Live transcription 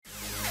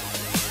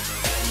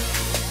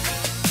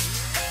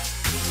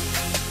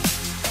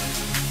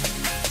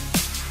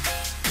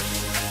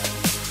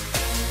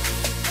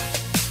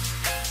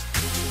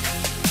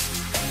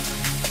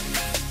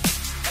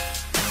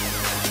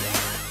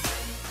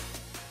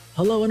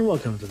Hello and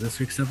welcome to this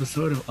week's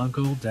episode of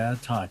Uncle Dad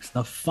Talks,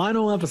 the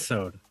final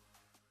episode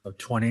of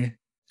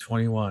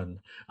 2021.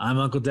 I'm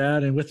Uncle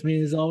Dad, and with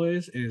me, as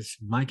always, is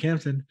Mike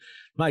Hampton.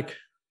 Mike,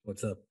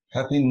 what's up?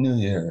 Happy New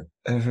Year,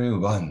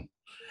 everyone.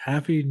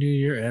 Happy New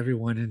Year,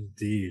 everyone,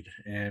 indeed.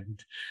 And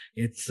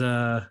it's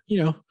a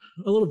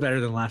little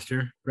better than last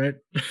year, right?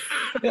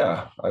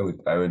 Yeah, I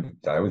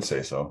would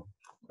say so.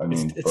 I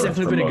mean, It's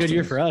definitely been a good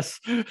year for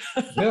us.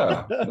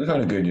 Yeah, we've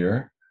had a good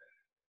year.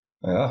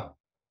 Yeah.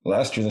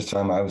 Last year, this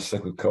time I was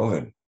sick with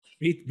COVID.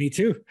 Me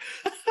too.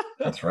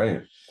 That's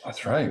right.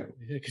 That's right.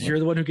 Because you're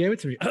the one who gave it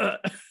to me.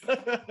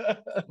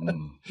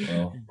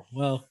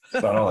 Well,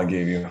 it's not all I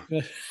gave you.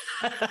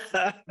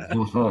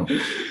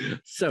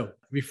 So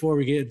before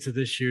we get into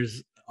this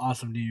year's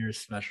awesome New Year's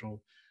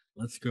special,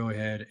 let's go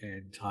ahead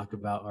and talk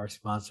about our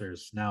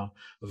sponsors. Now,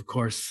 of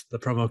course, the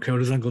promo code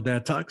is Uncle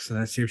Dad Talks,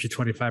 and that saves you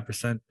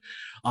 25%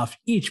 off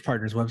each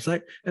partner's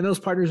website. And those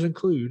partners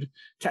include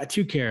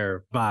Tattoo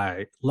Care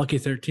by Lucky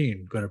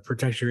 13. Go to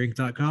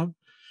protectyourinc.com.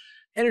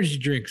 Energy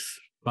drinks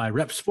by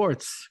Rep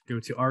Sports.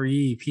 Go to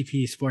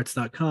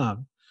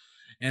reppsports.com.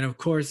 And of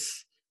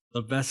course,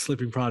 the best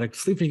sleeping product,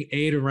 sleeping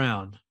aid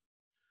around,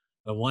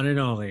 the one and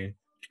only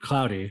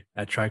Cloudy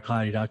at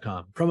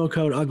trycloudy.com. Promo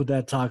code Uncle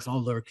Dad Talks,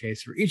 all lowercase,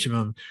 for each of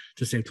them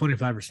to save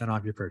 25%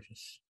 off your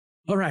purchase.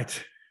 All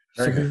right.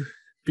 So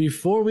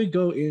before we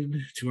go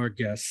into our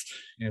guest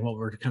and what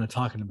we're kind of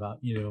talking about,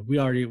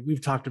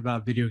 we've talked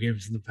about video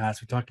games in the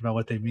past. We talked about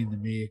what they mean to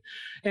me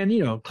and,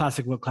 what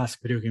classic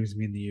video games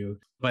mean to you.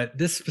 But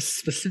this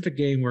specific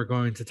game we're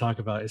going to talk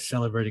about is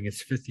celebrating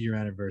its 5th year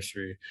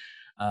anniversary.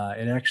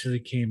 It actually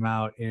came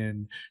out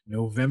in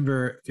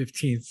November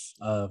 15th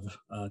of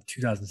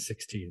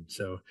 2016.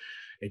 So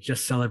it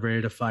just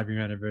celebrated a 5-year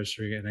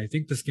anniversary. And I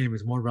think this game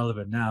is more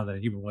relevant now than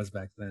it even was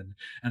back then.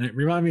 And it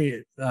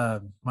reminded me,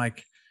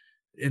 Mike,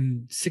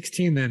 in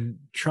 16, then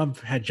Trump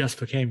had just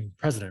became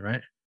president,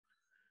 right?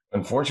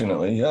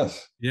 Unfortunately,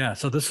 yes. Yeah.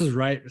 So this was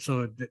right.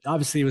 So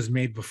obviously it was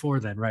made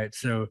before then, right?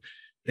 So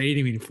they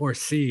didn't even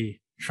foresee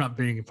Trump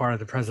being a part of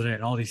the president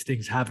and all these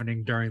things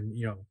happening during,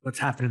 what's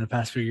happened in the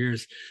past few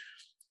years.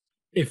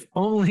 If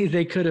only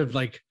they could have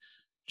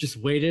just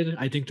waited,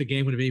 I think the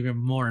game would have been even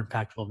more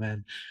impactful,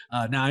 man.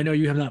 Now I know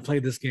you have not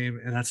played this game,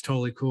 and that's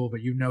totally cool,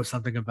 but you know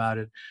something about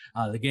it.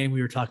 The game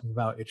we were talking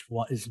about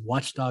is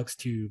Watch Dogs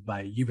 2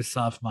 by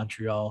Ubisoft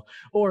Montreal,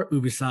 or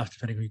Ubisoft,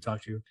 depending who you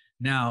talk to.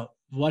 Now,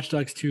 Watch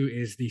Dogs 2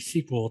 is the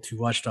sequel to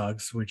Watch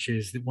Dogs, which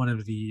is probably one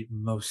of the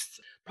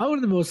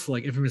most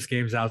infamous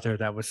games out there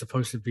that was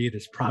supposed to be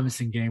this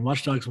promising game.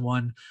 Watch Dogs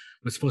 1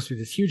 was supposed to be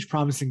this huge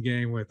promising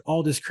game with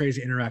all this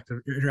crazy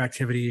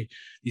interactivity,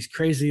 these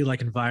crazy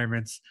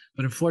environments,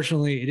 but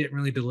unfortunately it didn't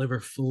really deliver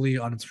fully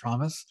on its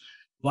promise.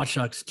 Watch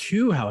Dogs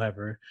 2,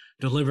 however,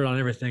 delivered on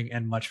everything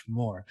and much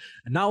more.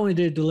 And not only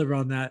did it deliver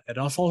on that, it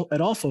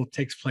also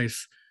takes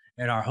place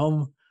in our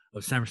home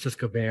of San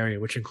Francisco Bay Area,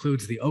 which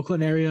includes the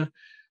Oakland area,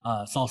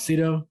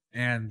 Sausalito,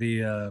 and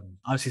the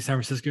obviously San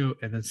Francisco,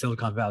 and then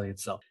Silicon Valley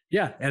itself.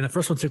 Yeah, and the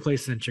first one took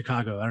place in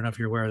Chicago. I don't know if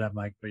you're aware of that,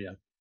 Mike, but yeah.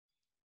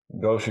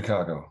 Go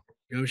Chicago.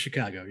 Go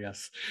Chicago,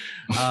 yes.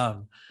 I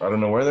don't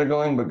know where they're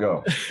going, but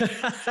go.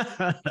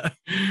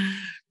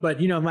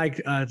 But, Mike,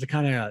 to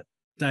kind of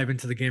dive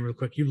into the game real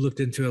quick, you've looked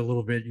into it a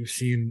little bit. You've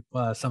seen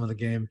some of the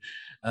game.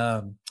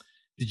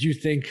 Did you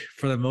think,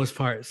 for the most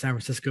part, San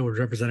Francisco was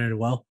represented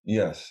well?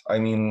 Yes. I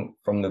mean,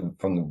 from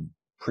the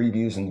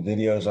previews and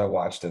videos I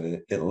watched of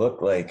it, it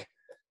looked like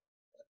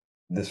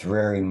this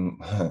very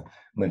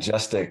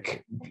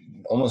majestic,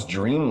 almost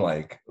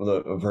dreamlike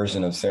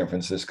version of San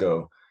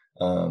Francisco.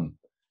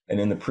 And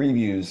in the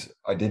previews,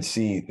 I did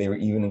see they were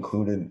even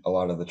included a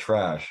lot of the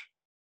trash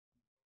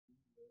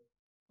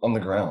on the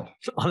ground.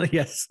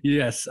 Yes.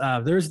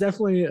 There's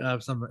definitely a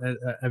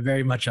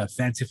very much a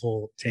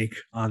fanciful take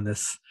on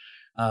this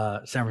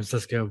San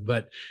Francisco,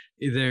 but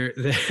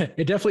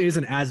it definitely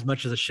isn't as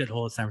much as a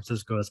shithole as San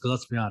Francisco is, because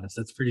let's be honest,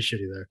 it's pretty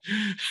shitty there.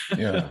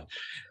 Yeah.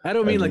 I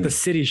don't mean the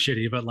city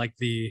shitty, but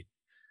the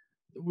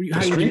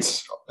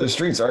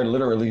streets are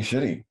literally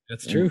shitty.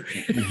 That's true.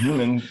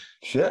 Human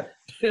shit.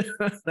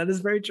 That is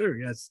very true.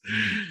 Yes.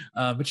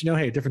 But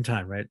hey, different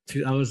time, right?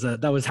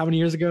 That was how many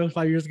years ago?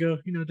 5 years ago?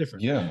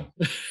 Different. Yeah.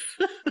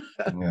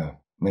 Yeah.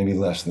 Maybe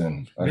less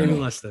than.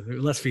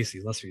 Less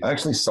feces. I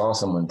actually saw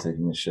someone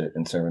taking a shit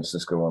in San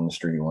Francisco on the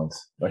street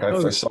once.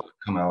 I saw it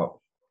come out.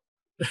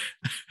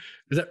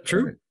 Is that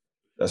true?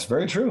 That's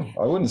very true.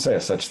 I wouldn't say a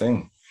such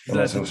thing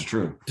unless it was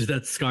true. Does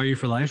that scar you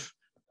for life?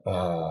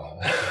 No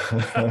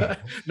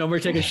more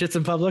taking shits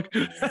in public.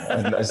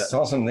 I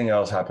saw something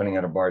else happening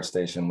at a BART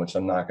station, which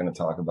I'm not going to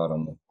talk about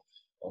on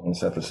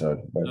this episode.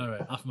 But all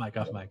right, off mic.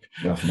 Off mic.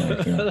 Yeah.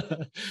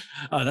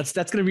 That's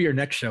going to be your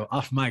next show,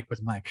 Off Mic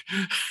with Mike.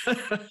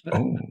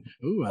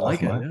 Ooh, I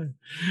like it.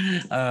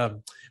 Yeah.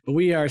 But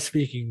we are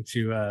speaking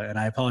to, and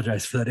I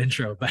apologize for that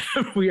intro, but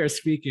we are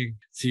speaking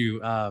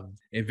to a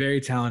very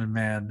talented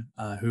man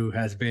who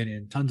has been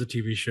in tons of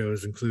TV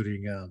shows,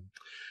 including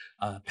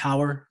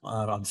Power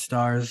on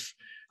Stars,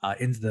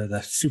 into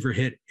the super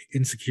hit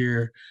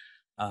Insecure,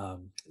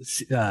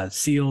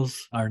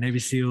 SEALs, or Navy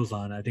SEALs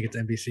on, I think it's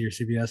NBC or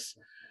CBS.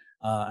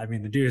 I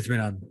mean, the dude has been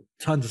on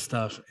tons of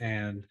stuff,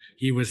 and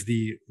he was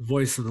the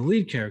voice of the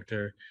lead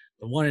character,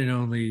 the one and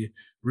only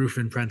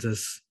Ruffin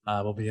Prentiss.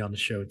 Will be on the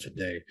show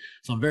today.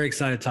 So I'm very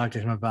excited to talk to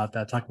him about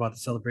that, talk about the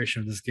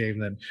celebration of this game,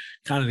 then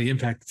kind of the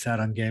impact it's had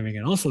on gaming,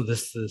 and also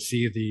this to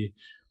see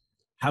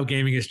how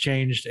gaming has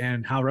changed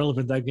and how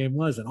relevant that game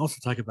was, and also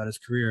talk about his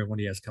career and what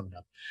he has coming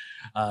up.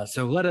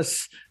 So let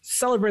us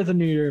celebrate the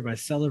new year by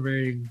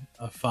celebrating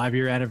a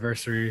 5-year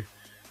anniversary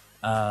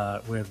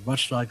with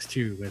Watch Dogs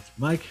 2 with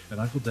Mike and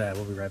Uncle Dad.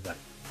 We'll be right back.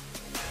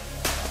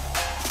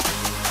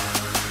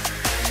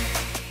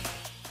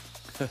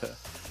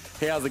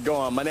 Hey, how's it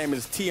going? My name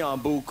is Tion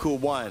Boo Cool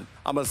One.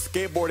 I'm a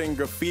skateboarding,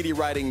 graffiti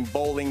writing,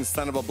 bowling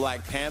son of a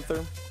Black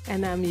Panther.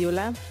 And I'm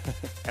Yula.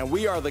 And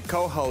we are the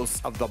co-hosts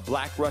of the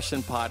Black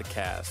Russian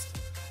Podcast.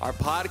 Our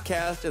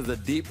podcast is a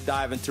deep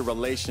dive into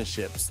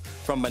relationships,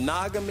 from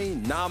monogamy,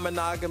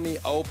 non-monogamy,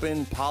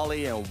 open,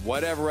 poly, and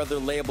whatever other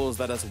labels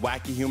that us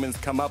wacky humans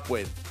come up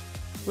with.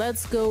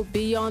 Let's go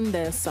beyond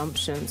the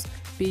assumptions,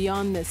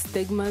 beyond the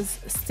stigmas,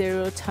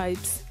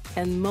 stereotypes,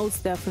 and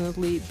most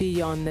definitely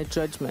beyond the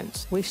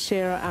judgment. We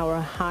share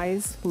our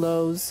highs,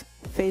 lows,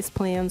 face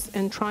plans,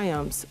 and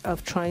triumphs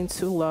of trying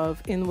to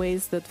love in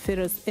ways that fit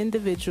us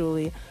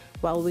individually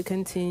while we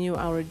continue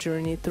our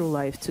journey through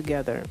life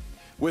together.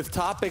 With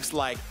topics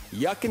like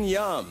yuck and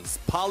yums,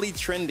 poly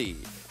trendy,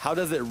 how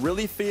does it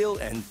really feel,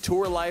 and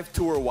tour life,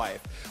 tour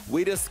wife,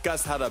 we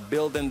discuss how to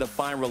build and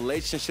define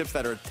relationships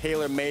that are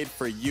tailor-made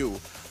for you.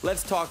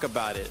 Let's talk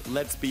about it.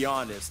 Let's be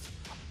honest.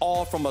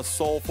 All from a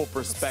soulful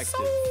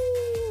perspective.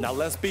 Now,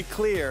 let's be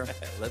clear.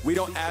 We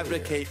don't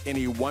advocate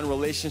any one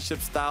relationship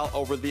style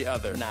over the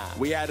other. Nah.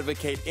 We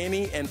advocate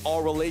any and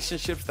all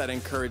relationships that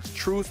encourage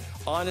truth,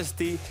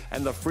 honesty,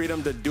 and the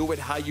freedom to do it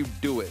how you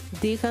do it.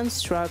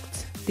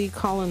 Deconstruct,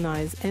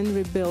 decolonize, and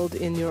rebuild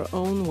in your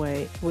own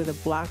way with a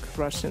Black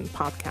Russian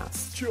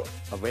podcast. Sure.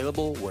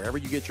 Available wherever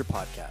you get your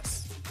podcasts.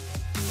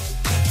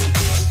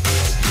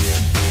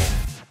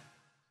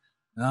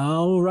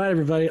 All right,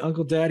 everybody.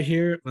 Uncle Dad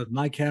here with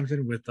Mike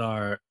Hampton with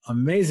our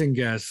amazing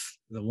guest,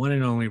 the one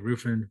and only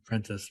Ruffin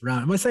Prentiss.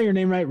 Am I saying your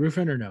name right,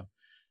 Ruffin, or no?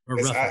 Or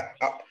Ruffin?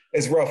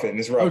 It's Ruffin.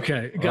 It's Ruffin.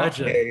 Okay,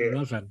 gotcha. Yeah.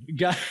 Ruffin.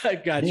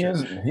 Gotcha. He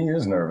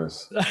is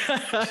nervous.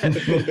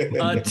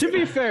 To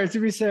be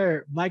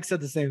fair, Mike said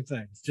the same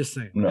thing. Just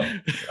saying. No,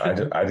 I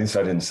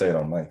didn't say it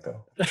on mic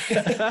though.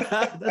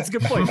 That's a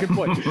good point. Good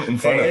point. In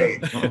front of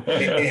him.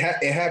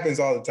 It happens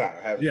all the time.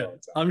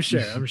 I'm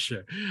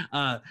sure.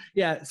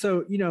 Yeah.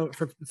 So,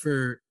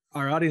 for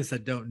our audience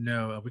that don't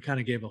know, we kind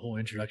of gave a whole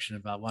introduction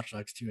about Watch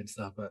Dogs 2 and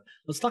stuff, but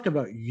let's talk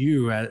about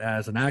you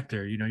as an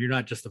actor. You're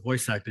not just a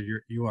voice actor,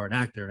 you are an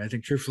actor. And I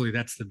think truthfully,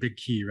 that's the big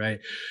key, right?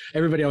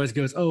 Everybody always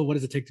goes, oh, what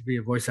does it take to be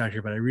a voice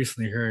actor? But I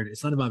recently heard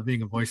it's not about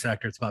being a voice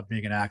actor, it's about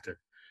being an actor.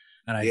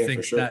 And I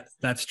think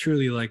that's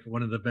truly like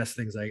one of the best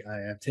things I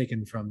have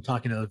taken from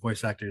talking to other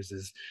voice actors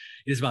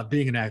is about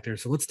being an actor.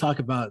 So let's talk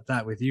about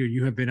that with you.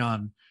 You have been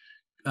on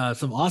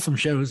some awesome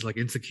shows like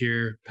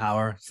Insecure,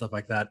 Power, stuff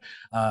like that.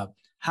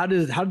 How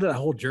did that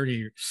whole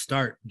journey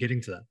start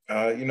getting to that?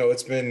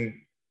 It's been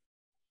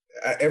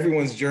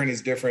everyone's journey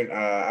is different.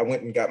 I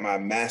went and got my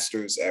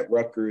master's at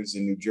Rutgers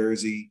in New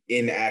Jersey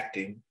in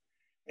acting.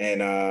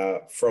 And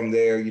from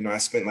there, I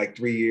spent like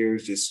 3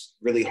 years just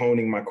really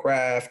honing my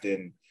craft.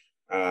 And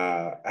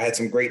I had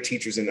some great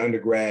teachers in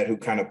undergrad who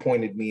kind of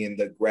pointed me in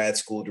the grad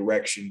school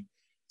direction.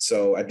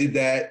 So I did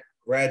that,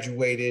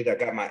 graduated. I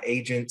got my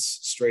agents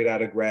straight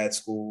out of grad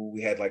school.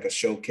 We had like a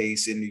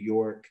showcase in New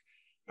York.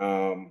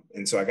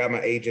 And so I got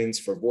my agents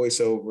for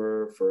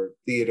voiceover, for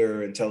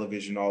theater and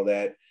television, all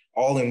that,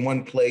 all in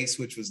one place,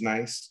 which was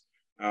nice.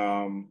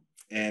 And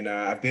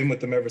I've been with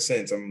them ever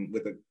since. I'm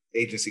with an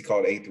agency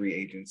called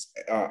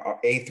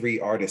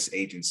A3 Artist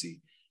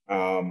Agency.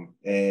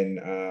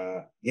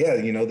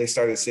 They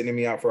started sending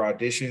me out for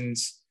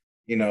auditions.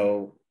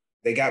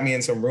 They got me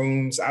in some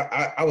rooms.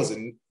 I was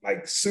in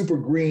like super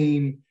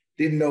green,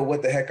 didn't know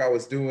what the heck I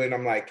was doing.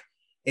 I'm like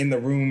in the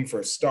room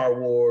for Star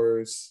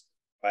Wars,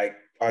 like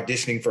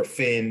auditioning for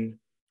Finn,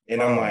 and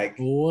I'm like,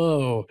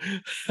 whoa.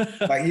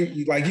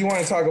 you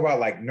want to talk about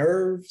like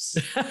nerves?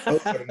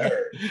 Those are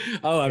nerves.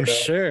 Oh, I'm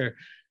sure.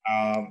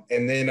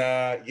 And then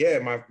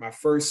my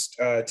first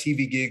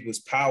TV gig was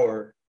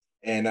Power,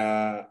 and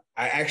I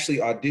actually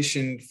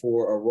auditioned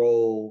for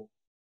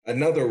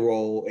another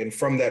role, and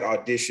from that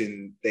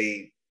audition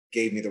they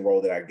gave me the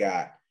role that I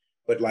got.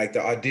 But like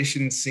the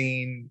audition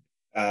scene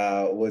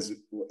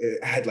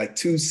it had like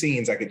 2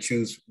 scenes I could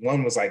choose.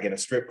 One was like in a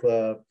strip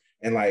club,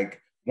 and like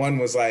one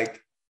was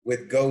like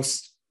with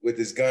Ghost with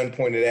his gun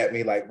pointed at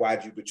me, like,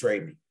 why'd you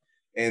betray me?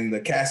 And the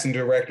casting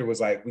director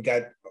was like, we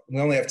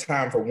only have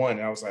time for one.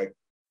 And I was like,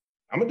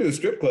 I'm gonna do a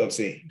strip club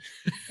scene.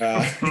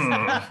 Uncle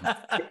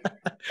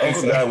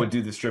Dad would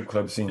do the strip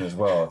club scene as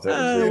well. If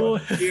that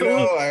was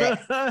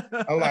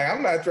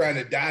I'm not trying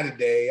to die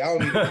today. I don't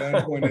need a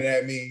gun pointed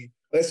at me.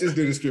 Let's just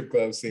do the strip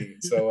club scene.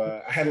 So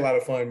I had a lot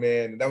of fun,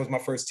 man. That was my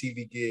first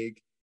TV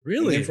gig.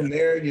 Really? And then from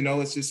there,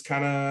 it's just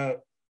kind of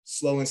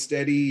slow and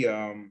steady.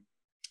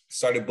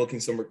 started booking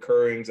some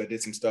recurrings. I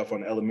did some stuff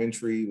on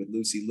Elementary with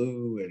Lucy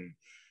Liu, and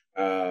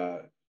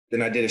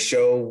then I did a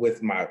show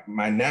with my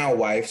now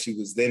wife. She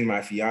was then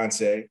my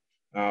fiance.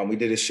 We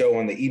did a show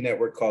on the E!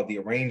 Network called The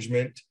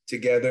Arrangement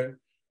together,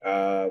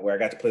 where I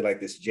got to play like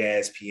this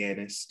jazz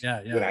pianist.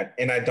 Yeah.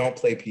 And I don't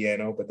play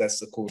piano, but that's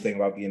the cool thing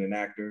about being an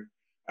actor.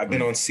 I've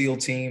been on SEAL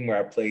Team where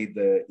I played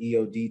the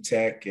EOD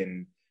tech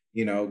and,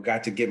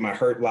 got to get my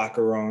Hurt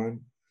Locker on,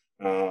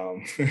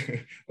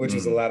 which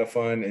was a lot of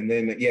fun. And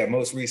then,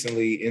 most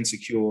recently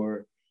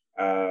Insecure,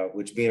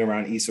 which being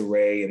around Issa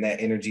Rae and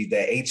that energy,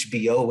 that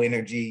HBO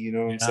energy, you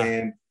know what I'm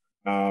saying?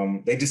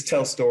 They just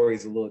tell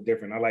stories a little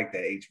different. I like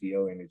that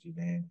HBO energy,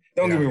 man.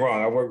 Don't get me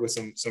wrong. I work with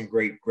some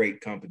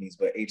great companies,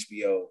 but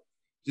HBO,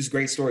 just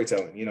great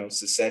storytelling,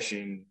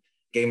 Succession,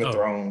 Game of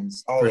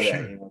Thrones, all of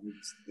that,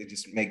 they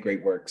just make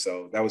great work.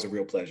 So that was a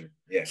real pleasure.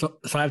 Yeah. So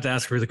I have to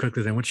ask really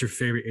quickly then, what's your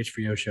favorite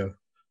HBO show?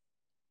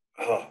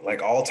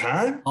 Like all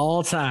time?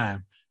 All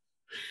time.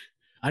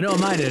 I know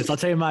what mine is. I'll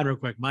tell you mine real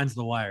quick. Mine's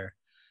The Wire.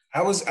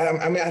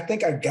 I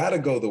think I gotta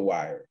go The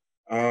Wire.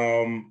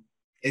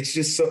 It's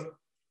just so,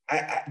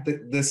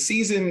 the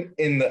season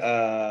in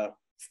the,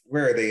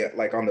 where are they?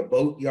 Like on the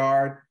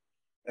boatyard?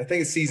 I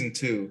think it's season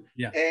 2.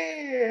 Yeah.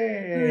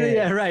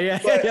 Yeah, right. Yeah.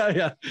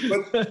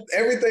 But, but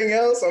everything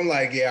else, I'm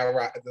like,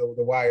 The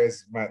Wire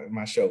is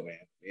my show, man.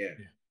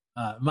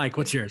 Yeah. Mike,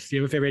 what's yours? Do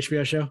you have a favorite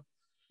HBO show?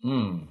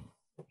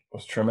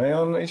 Was Treme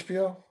on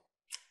HBO?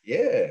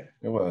 Yeah.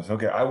 It was.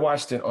 Okay. I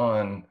watched it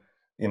on,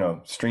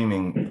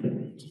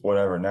 streaming,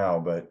 whatever now,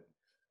 but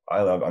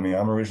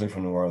I'm originally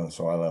from New Orleans,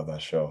 so I love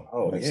that show.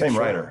 Oh, yeah, same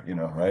writer,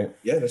 right?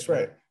 Yeah, that's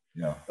right.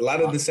 Yeah. A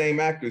lot of the same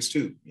actors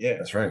too. Yeah.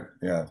 That's right.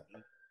 Yeah.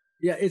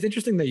 Yeah, it's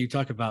interesting that you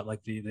talk about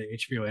like the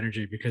HBO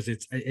energy, because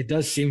it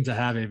does seem to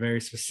have a very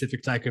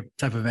specific type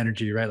of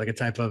energy, right? Like a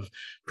type of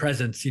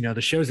presence.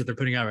 The shows that they're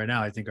putting out right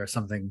now, I think, are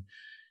something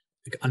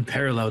like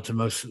unparalleled to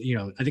most.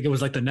 I think it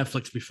was like the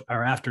Netflix before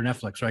or after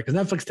Netflix, right? Because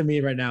Netflix to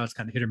me right now is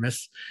kind of hit or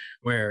miss,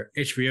 where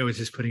HBO is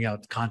just putting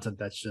out content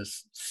that's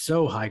just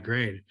so high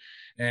grade.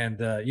 And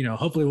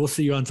hopefully we'll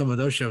see you on some of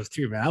those shows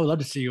too, man. I would love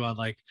to see you on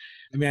I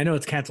know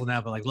it's canceled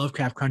now, but like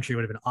Lovecraft Country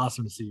would have been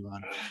awesome to see you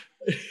on.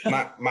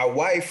 my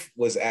wife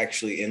was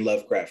actually in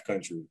Lovecraft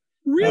Country.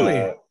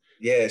 Really?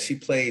 Yeah, she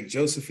played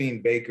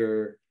Josephine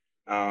Baker.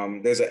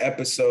 There's an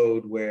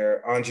episode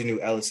where Ingenue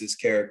Ellis's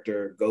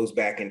character goes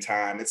back in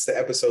time. It's the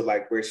episode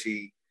like where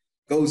she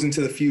goes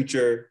into the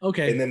future.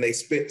 Okay. And then they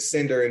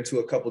send her into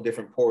a couple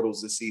different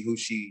portals to see who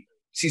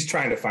she's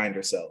trying to find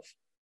herself.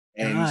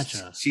 And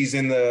gotcha. She's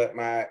in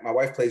my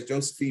wife plays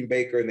Josephine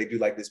Baker, and they do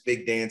like this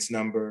big dance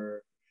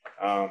number.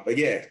 But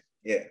yeah,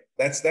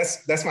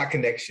 that's my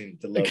connection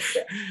to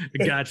Lovecraft.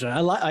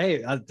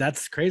 Gotcha.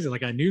 That's crazy.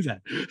 Like I knew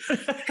that.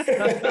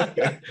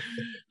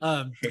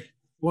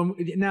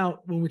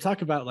 When we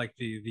talk about like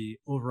the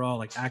overall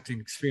like acting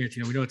experience,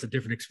 we know it's a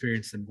different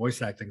experience than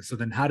voice acting. So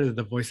then how did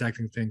the voice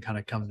acting thing kind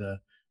of come to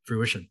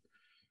fruition?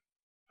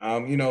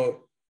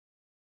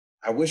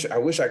 I wish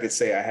I could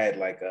say I had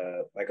like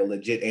a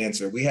legit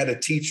answer. We had a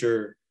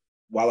teacher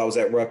while I was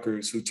at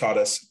Rutgers who taught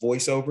us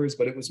voiceovers,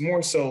 but it was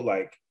more so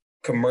like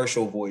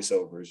commercial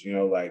voiceovers,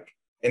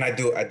 and I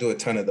do a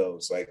ton of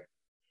those. Like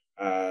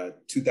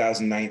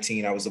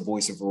 2019, I was the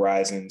voice of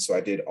Verizon. So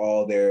I did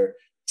all their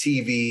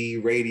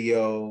TV,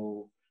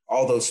 radio,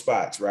 all those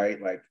spots,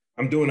 right? Like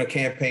I'm doing a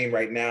campaign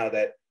right now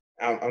that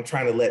I'm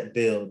trying to let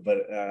build, but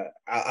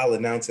I'll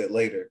announce it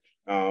later.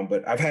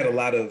 But I've had a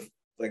lot of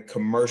like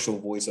commercial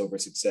voiceover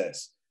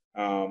success.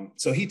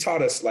 So he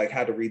taught us like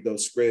how to read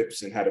those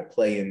scripts and how to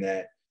play in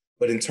that.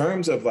 But in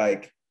terms of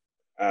like,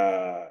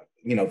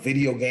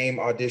 video game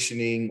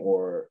auditioning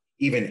or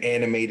even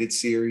animated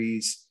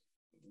series,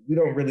 we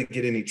don't really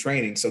get any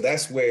training. So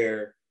that's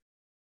where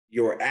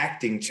your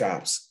acting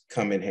chops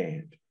come in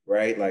hand,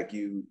 right? Like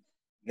you're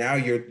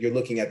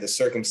looking at the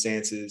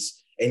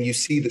circumstances and you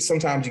see that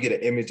sometimes you get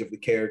an image of the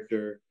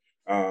character,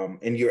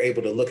 and you're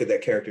able to look at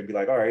that character and be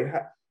like, all right,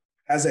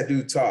 how's that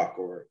dude talk?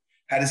 Or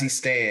how does he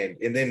stand?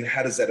 And then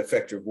how does that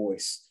affect your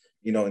voice?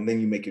 And then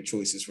you make your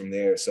choices from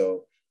there.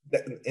 So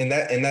in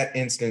that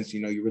instance,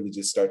 you really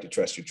just start to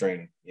trust your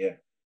training. Yeah.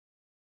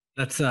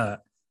 That's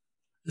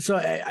so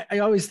I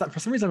always thought, for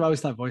some reason, I've always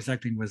thought voice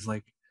acting was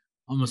like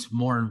almost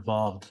more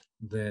involved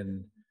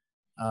than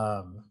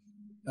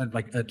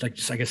like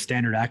just I guess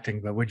standard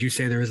acting. But would you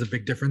say there is a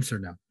big difference or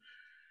no?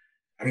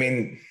 I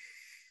mean,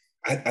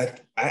 I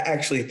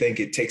actually think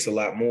it takes a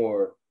lot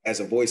more as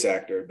a voice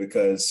actor,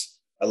 because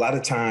a lot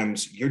of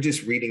times you're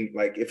just reading,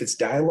 like if it's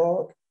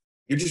dialogue,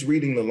 you're just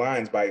reading the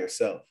lines by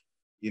yourself.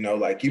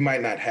 Like you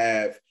might not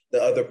have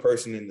the other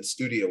person in the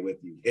studio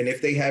with you. And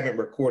if they haven't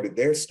recorded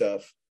their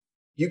stuff,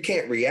 you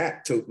can't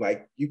react to,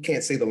 like, you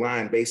can't say the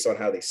line based on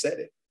how they said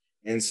it.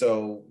 And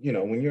so,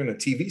 when you're in a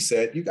TV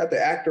set, you got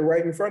the actor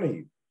right in front of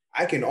you.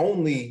 I can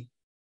only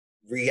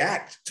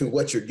react to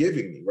what you're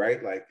giving me,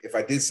 right? Like if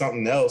I did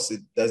something else,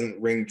 it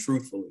doesn't ring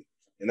truthfully.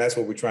 And that's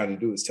what we're trying to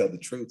do, is tell the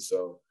truth.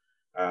 So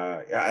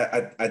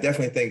I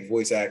definitely think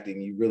voice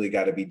acting, you really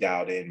got to be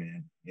dialed in,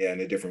 man. Yeah,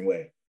 in a different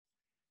way.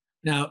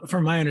 Now,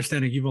 from my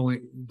understanding,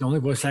 the only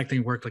voice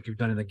acting work like you've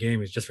done in the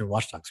game is just for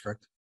Watch Dogs,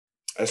 correct?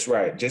 That's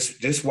right.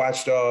 Just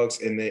Watch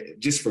Dogs and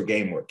just for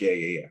game work.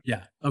 Yeah.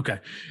 Yeah. Okay.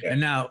 Yeah.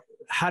 And now,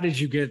 how did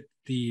you get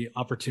the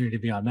opportunity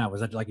to be on that?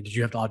 Was that like, did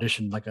you have to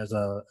audition like as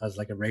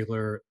like a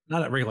regular,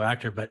 not a regular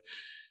actor, but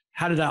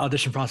how did that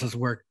audition process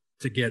work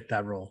to get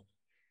that role?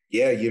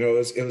 Yeah,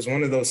 it was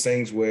one of those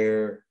things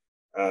where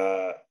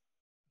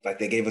like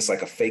they gave us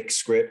like a fake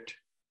script,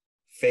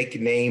 fake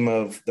name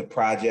of the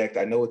project.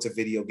 I know it's a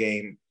video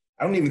game.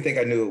 I don't even think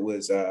I knew it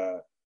was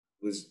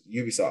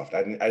Ubisoft.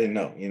 I didn't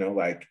know,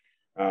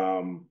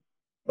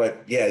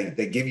 but yeah,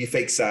 they give you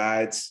fake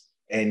sides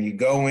and you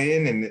go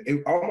in, and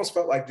it almost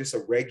felt like just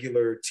a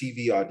regular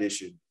TV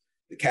audition.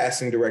 The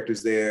casting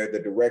director's there, the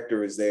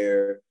director is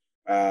there.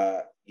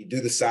 You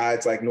do the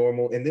sides like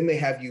normal, and then they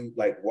have you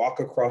like walk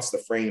across the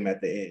frame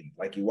at the end.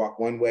 Like you walk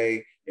one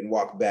way and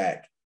walk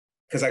back,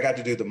 because I got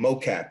to do the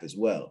mocap as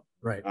well.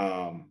 Right.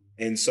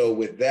 And so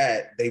with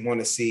that, they want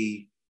to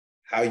see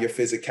how your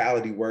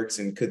physicality works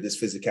and could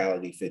this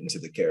physicality fit into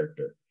the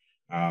character.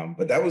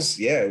 But that was,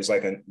 it was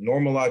like a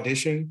normal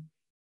audition.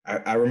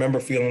 I remember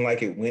feeling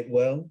like it went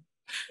well.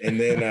 And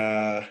then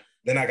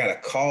I got a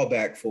call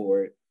back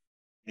for it.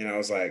 And I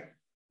was like,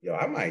 yo,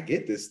 I might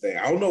get this thing.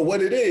 I don't know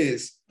what it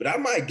is, but I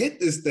might get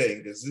this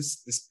thing.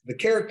 Because the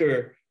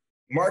character,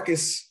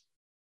 Marcus,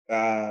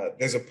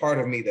 there's a part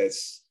of me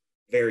that's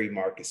very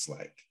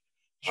Marcus-like.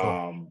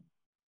 Sure.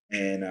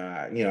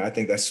 I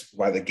think that's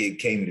why the gig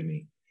came to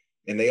me.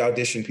 And they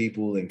auditioned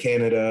people in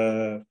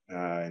Canada,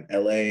 in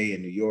LA,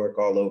 and New York,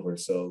 all over.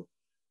 So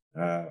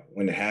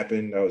when it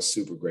happened, I was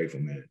super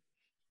grateful, man.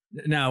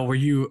 Now, are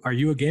you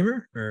a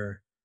gamer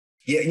or?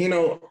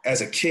 Yeah,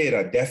 as a kid,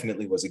 I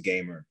definitely was a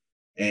gamer.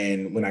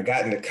 And when I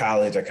got into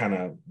college, I kind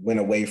of went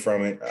away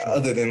from it,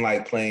 other than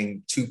like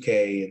playing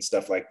 2K and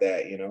stuff like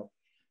that,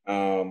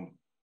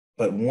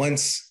 But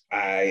once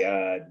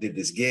I did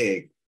this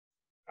gig,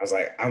 I was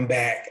like, I'm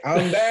back.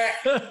 And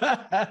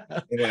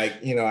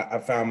I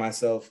found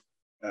myself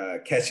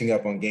catching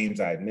up on games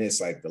I had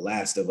missed, like The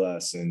Last of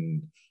Us,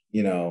 and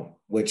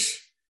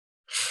which.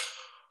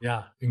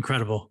 Yeah,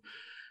 incredible.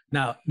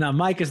 Now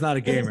Mike is not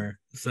a gamer,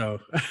 so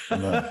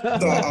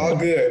all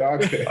good.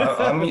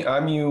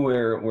 I'm you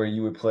where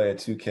you would play a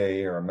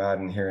 2K or a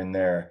Madden here and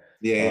there.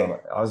 Yeah.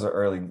 I was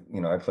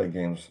I played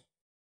games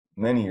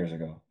many years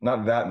ago,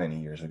 not that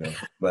many years ago,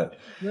 but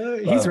no,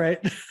 he's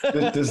right.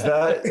 Does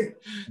that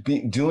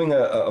doing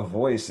a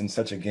voice in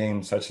such a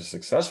game, such a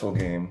successful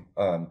game,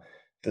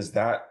 does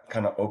that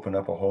kind of open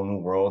up a whole new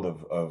world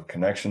of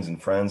connections and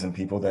friends and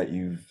people that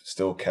you've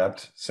still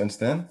kept since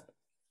then?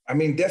 I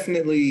mean,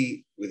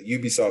 definitely with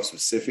Ubisoft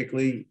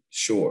specifically,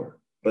 sure.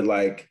 But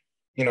I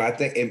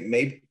think it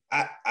may,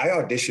 I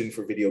audition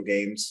for video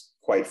games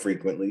quite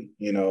frequently,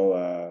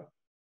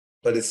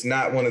 but it's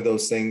not one of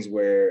those things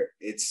where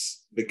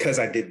it's because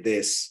I did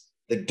this,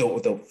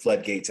 the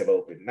floodgates have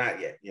opened. Not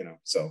yet,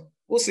 so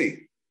we'll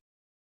see.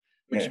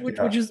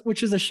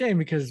 Which is a shame,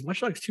 because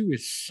Watch Dogs 2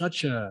 is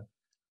such a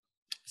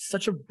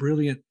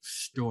brilliant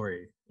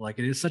story. Like,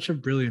 it is such a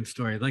brilliant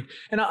story. Like,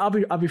 and I'll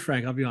be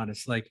frank, I'll be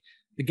honest. Like,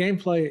 the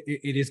gameplay,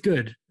 it is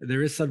good.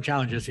 There is some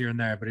challenges here and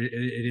there, but it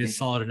is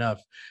solid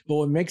enough. But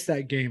what makes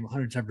that game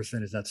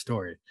 110% is that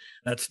story.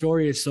 That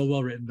story is so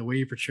well written. The way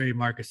you portray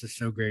Marcus is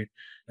so great.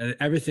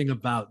 Everything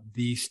about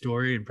the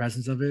story and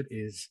presence of it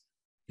is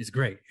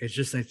great. It's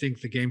just, I think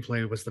the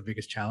gameplay was the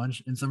biggest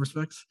challenge in some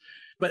respects.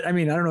 But I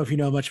mean, I don't know if you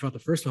know much about the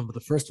first one, but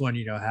the first one,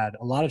 had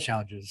a lot of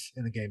challenges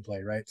in the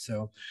gameplay, right?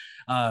 So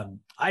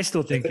I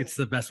still think it's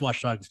the best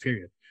Watch Dogs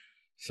period.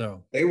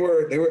 So they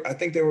were. I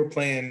think they were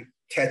playing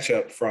catch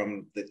up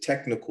from the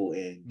technical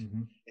end.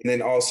 Mm-hmm. And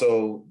then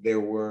also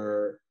there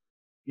were,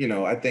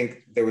 I think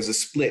there was a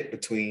split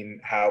between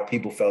how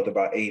people felt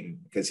about Aiden,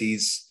 because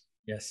he's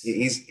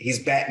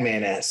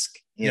Batman-esque,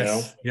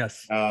 Yes.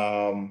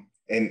 And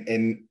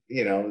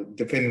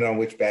depending on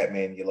which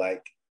Batman you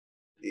like,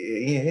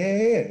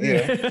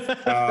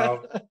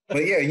 but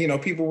yeah,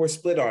 people were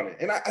split on it.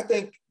 And I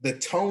think the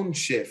tone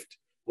shift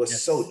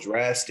was so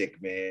drastic,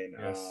 man.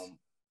 Yes.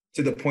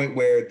 To the point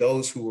where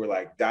those who were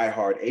like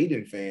diehard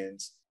Aiden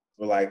fans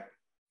were like,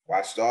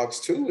 Watch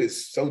Dogs 2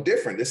 is so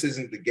different. This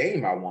isn't the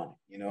game I wanted,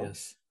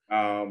 Yes.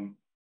 And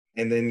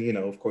then,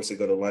 of course, they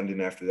go to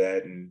London after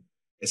that, and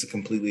it's a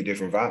completely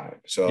different vibe.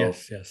 So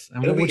yes.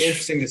 And it'll be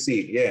interesting to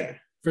see. Yeah.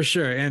 For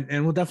sure.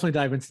 And we'll definitely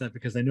dive into that,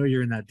 because I know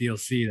you're in that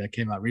DLC that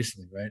came out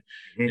recently, right?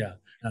 Mm-hmm. Yeah.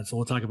 And so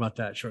we'll talk about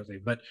that shortly.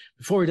 But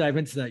before we dive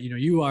into that,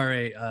 you are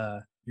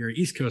you're an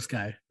East Coast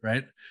guy,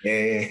 right?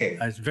 Yeah.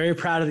 I was very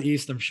proud of the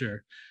East, I'm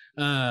sure.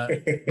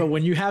 But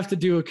when you have to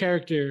do a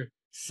character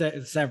set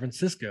in San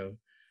Francisco,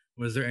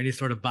 was there any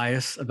sort of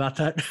bias about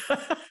that?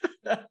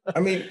 I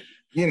mean,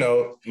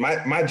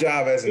 my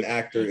job as an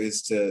actor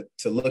is to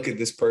look at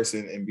this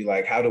person and be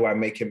like, how do I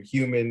make him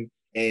human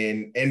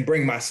and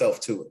bring myself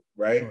to it,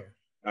 right?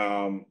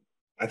 Sure.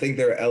 I think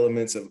there are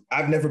elements of,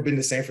 I've never been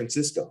to San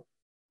Francisco.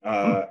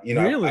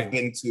 Really?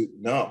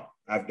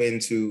 I've been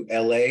to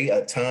LA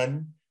a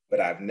ton, but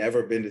I've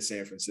never been to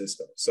San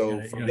Francisco.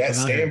 So from that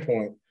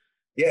standpoint,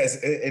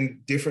 yes,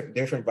 and different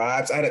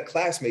vibes. I had a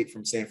classmate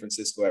from San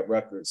Francisco at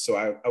Rutgers, so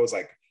I was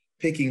like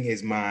picking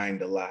his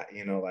mind a lot.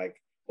 You know, like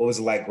what was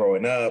it like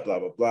growing up, blah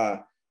blah blah.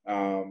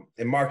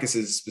 And Marcus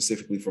is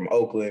specifically from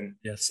Oakland.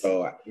 Yes.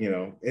 So you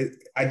know,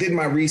 I did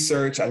my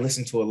research. I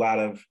listened to a lot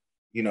of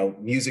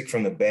music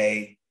from the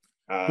Bay.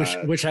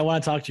 Which I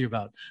want to talk to you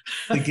about.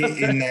 To get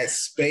in that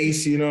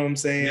space, you know what I'm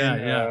saying?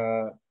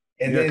 Yeah.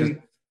 And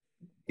then,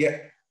 yeah.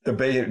 The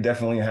Bay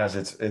definitely has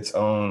its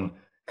own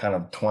kind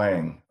of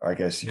twang, I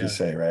guess you could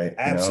say, right?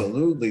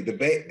 Absolutely. The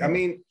Bay, I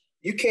mean,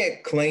 you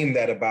can't claim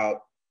that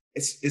about,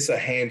 it's a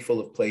handful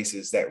of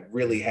places that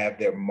really have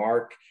their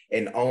mark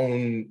and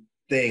own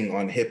thing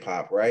on hip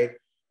hop, right?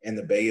 And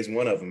the Bay is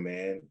one of them,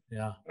 man.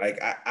 Yeah.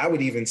 Like I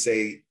would even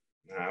say,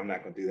 nah, I'm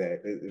not gonna do that.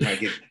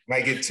 It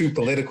might get too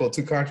political,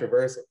 too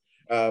controversial.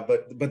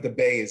 But the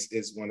Bay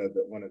is one of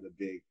the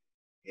big,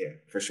 yeah,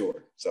 for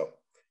sure. So,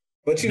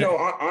 but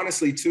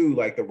honestly too,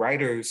 like the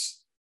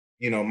writers,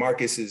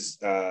 Marcus's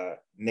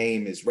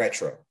name is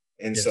retro,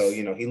 and yes. so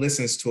he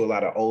listens to a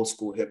lot of old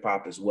school hip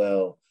hop as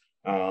well.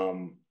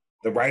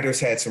 The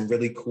writers had some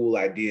really cool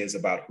ideas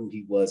about who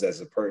he was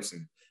as a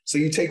person. So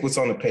you take what's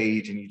on the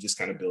page and you just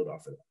kind of build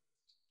off of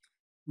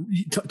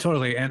that.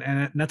 Totally,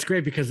 and that's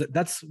great because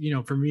that's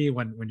for me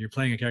when you're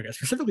playing a character,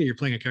 specifically you're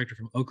playing a character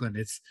from Oakland,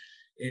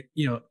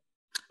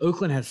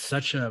 Oakland has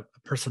such a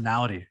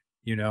personality,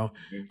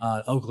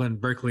 Oakland,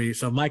 Berkeley.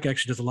 So Mike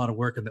actually does a lot of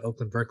work in the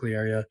Oakland, Berkeley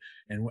area,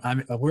 and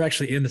we're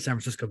actually in the San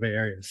Francisco Bay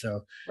Area.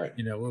 So, right.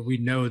 We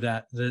know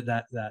that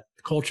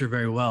culture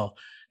very well.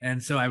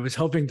 And so I was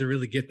hoping to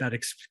really get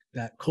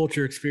that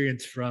culture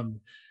experience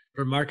from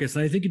Marcus.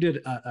 And I think you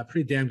did a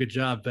pretty damn good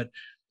job. But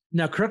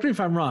now, correct me if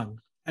I'm wrong.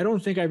 I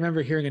don't think I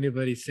remember hearing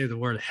anybody say the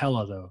word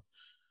hella though.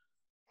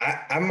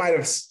 I might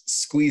have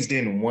squeezed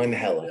in one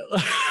hella.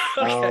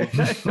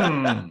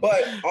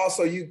 But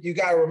also you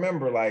got to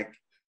remember, like,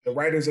 the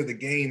writers of the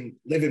game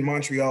live in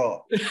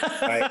Montreal.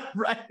 Like,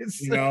 right.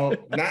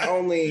 Not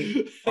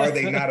only are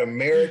they not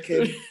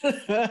American,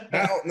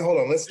 hold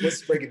on,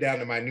 let's break it down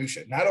to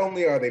minutia. Not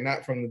only are they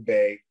not from the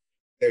Bay,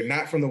 they're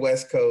not from the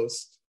West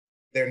Coast,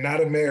 they're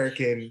not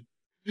American,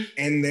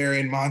 and they're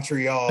in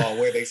Montreal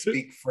where they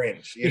speak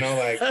French.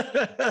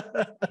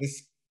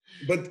 This.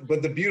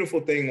 But the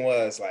beautiful thing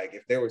was, like,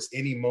 if there was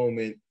any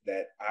moment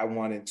that I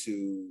wanted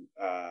to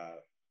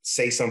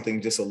say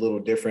something just a little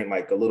different,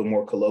 like a little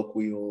more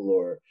colloquial,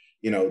 or,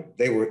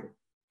 they were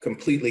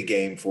completely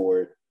game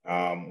for it,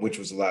 which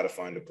was a lot of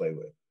fun to play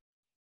with.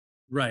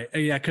 Right.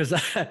 Yeah. Cause,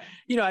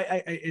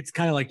 it's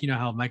kind of like,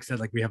 how Mike said,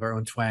 like, we have our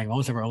own twang,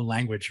 almost have our own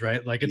language,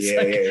 right? Like,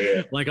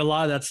 it's like a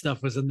lot of that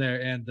stuff was in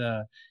there. And,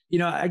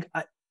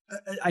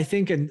 I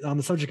think on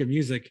the subject of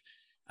music,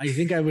 I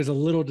think I was a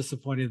little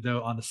disappointed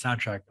though on the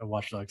soundtrack of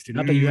Watch Dogs 2.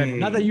 Not that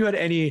you had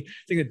anything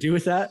to do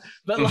with that,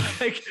 but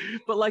like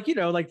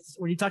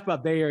when you talk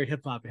about Bay Area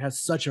hip hop, it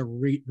has such a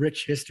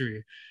rich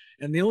history,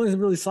 and the only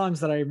really songs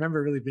that I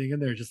remember really being in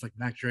there are just like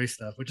Mac Dre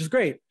stuff, which is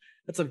great.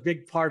 That's a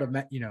big part of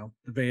the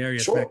Bay Area,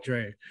 sure. Mac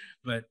Dre.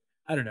 But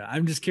I don't know.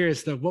 I'm just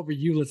curious though, what were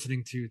you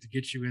listening to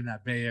get you in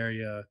that Bay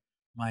Area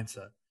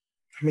mindset?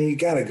 I mean, you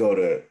got to go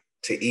to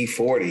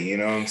E40. You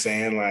know what I'm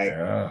saying? Like,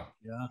 yeah.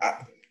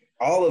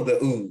 All of the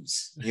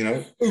oohs,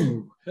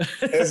 ooh.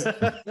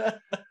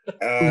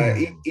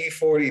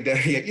 E40,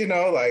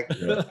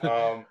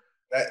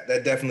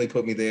 that definitely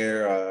put me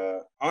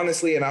there.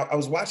 Honestly, and I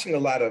was watching a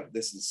lot of,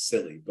 this is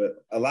silly, but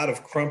a lot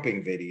of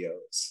crumping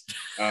videos.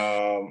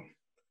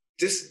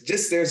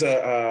 Just there's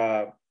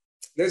a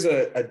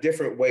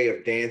different way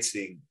of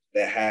dancing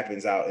that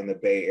happens out in the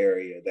Bay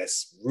Area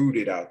that's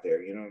rooted out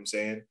there. You know what I'm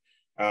saying?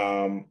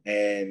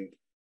 And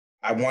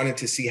I wanted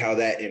to see how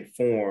that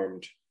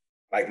informed,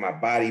 like, my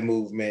body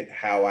movement,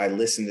 how I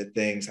listen to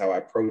things, how I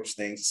approach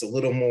things. It's a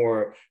little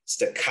more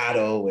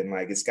staccato and,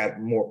 like, it's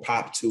got more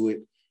pop to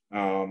it.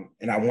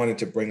 And I wanted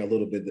to bring a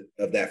little bit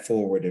of that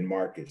forward in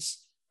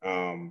Marcus.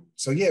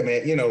 So yeah,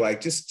 man,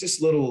 like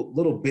just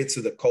little bits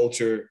of the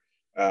culture.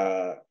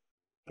 But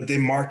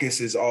then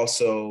Marcus is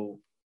also,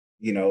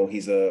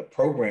 he's a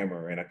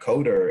programmer and a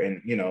coder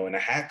and, and a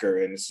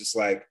hacker. And it's just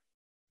like,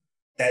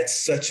 that's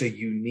such a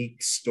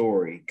unique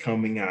story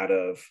coming out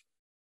of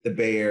the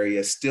Bay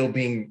Area, still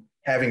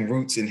having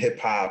roots in hip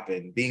hop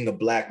and being a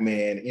Black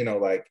man,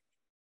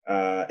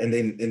 and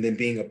then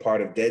being a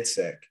part of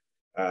DedSec.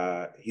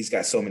 He's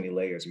got so many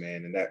layers,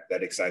 man, and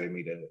that excited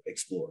me to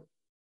explore.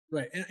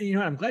 Right, and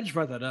I'm glad you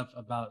brought that up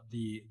about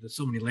the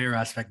so many layer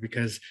aspect,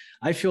 because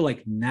I feel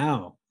like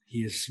now he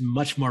is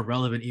much more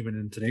relevant even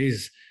in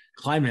today's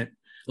climate.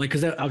 Like,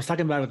 because I was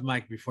talking about it with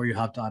Mike before you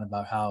hopped on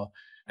about how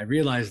I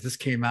realized this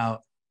came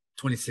out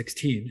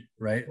 2016,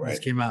 right? This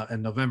came out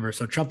in November.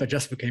 So Trump had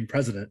just became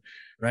president,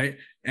 right?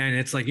 And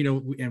it's like,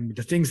 and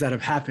the things that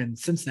have happened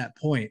since that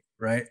point,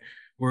 right,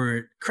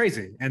 were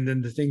crazy. And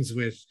then the things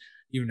with,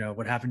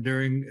 what happened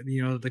during,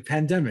 the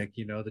pandemic,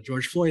 the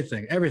George Floyd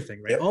thing,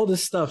 everything, right? Yep. All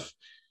this stuff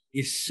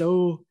is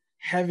so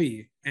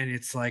heavy. And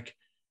it's like,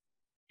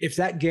 if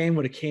that game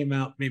would have came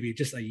out maybe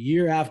just a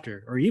year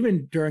after, or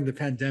even during the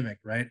pandemic,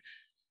 right,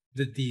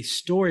 the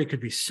story could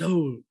be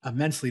so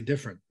immensely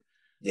different.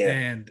 Yeah.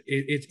 And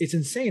it's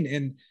insane.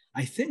 And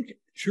I think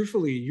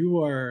truthfully,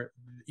 you are,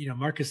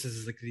 Marcus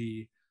is like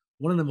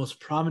one of the most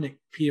prominent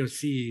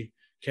POC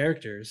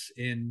characters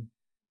in,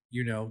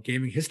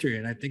 gaming history.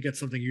 And I think that's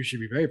something you should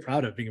be very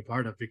proud of being a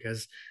part of,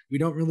 because we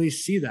don't really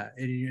see that.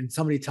 And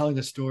somebody telling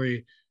a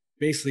story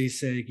basically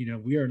saying,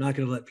 we are not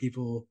going to let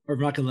people, or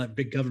we're not going to let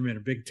big government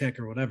or big tech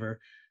or whatever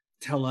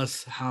tell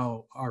us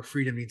how our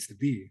freedom needs to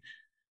be.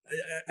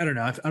 I don't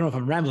know. I don't know if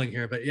I'm rambling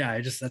here, but yeah,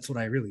 that's what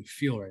I really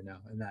feel right now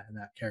in that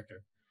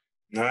character.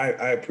 No,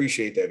 I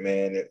appreciate that,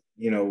 man.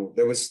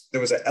 There was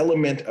an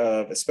element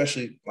of,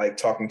 especially like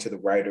talking to the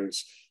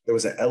writers, there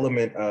was an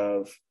element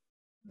of,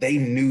 they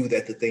knew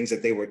that the things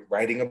that they were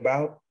writing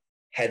about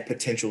had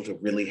potential to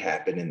really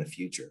happen in the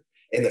future.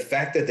 And the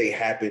fact that they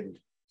happened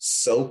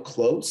so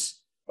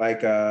close,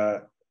 like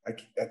I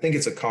think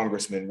it's a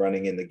congressman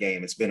running in the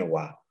game. It's been a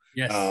while.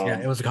 Yes,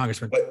 it was a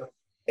congressman. But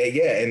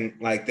yeah, and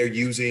like they're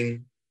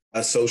using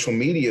a social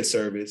media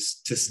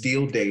service to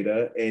steal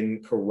data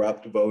and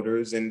corrupt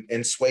voters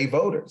and sway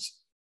voters.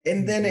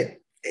 And then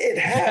it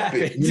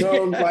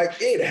happened, like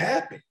it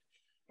happened.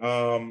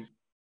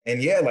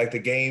 And yeah, like the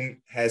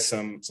game has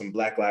some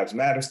Black Lives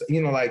Matter stuff,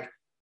 like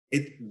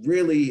it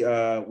really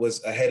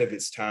was ahead of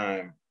its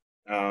time.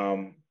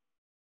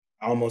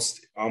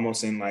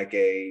 Almost in like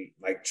a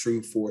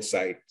true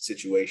foresight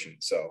situation.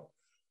 So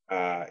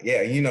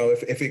yeah,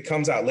 if it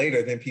comes out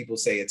later, then people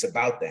say it's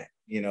about that,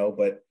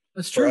 but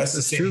that's true. For us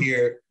to sit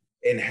here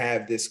and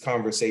have this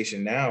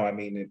conversation now, I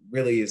mean, it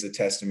really is a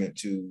testament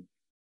to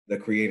the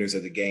creators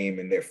of the game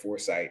and their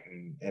foresight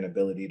and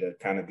ability to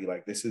kind of be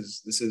like, this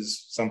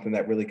is something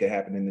that really could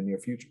happen in the near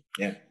future.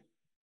 Yeah.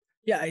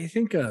 Yeah, I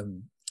think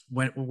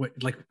when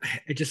like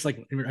it just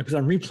like, because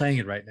I'm replaying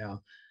it right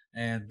now,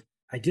 and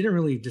I didn't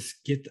really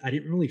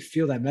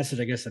feel that message,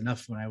 I guess,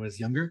 enough when I was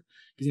younger,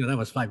 because that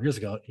was 5 years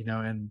ago,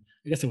 and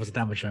I guess it wasn't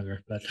that much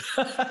younger, but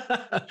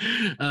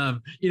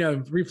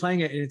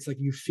replaying it, it's like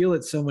you feel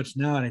it so much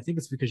now, and I think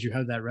it's because you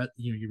have that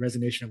your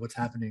resonation of what's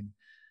happening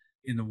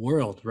in the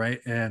world,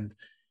 right? And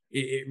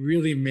it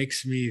really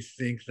makes me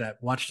think that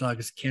Watch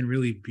Dogs can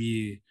really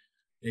be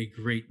a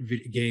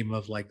great game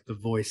of like the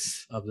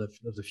voice of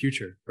the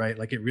future, right?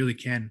 Like it really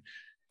can,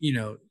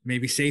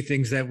 maybe say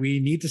things that we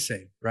need to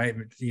say, right?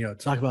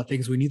 Talk about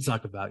things we need to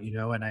talk about,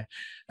 and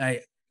I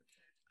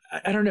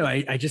don't know.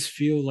 I just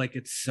feel like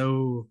it's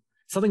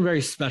something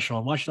very special.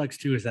 And Watch Dogs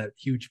 2 is that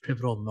huge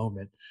pivotal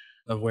moment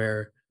of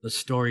where the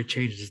story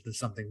changes to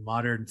something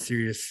modern,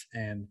 serious,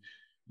 and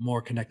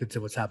more connected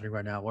to what's happening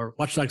right now. Where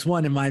Watch Dogs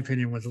 1, in my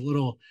opinion, was a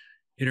little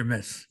hit or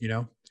miss,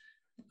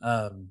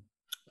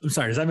 I'm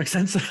sorry, does that make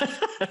sense?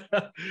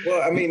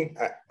 Well, I mean,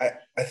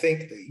 I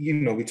think,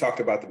 we talked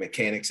about the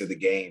mechanics of the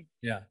game.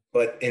 Yeah.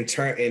 But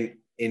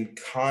in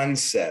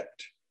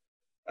concept,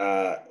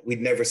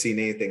 we'd never seen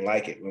anything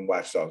like it when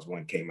Watch Dogs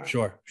 1 came out.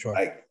 Sure.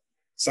 Like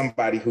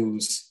somebody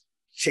who's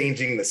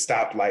changing the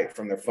stoplight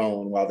from their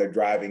phone while they're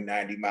driving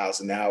 90 miles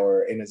an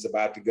hour and is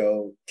about to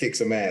go kick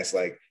some ass.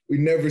 Like we've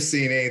never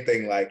seen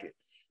anything like it,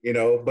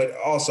 but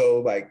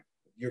also like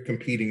you're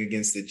competing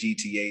against the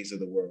GTAs of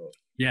the world.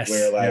 Yes.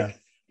 Where like,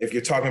 if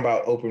you're talking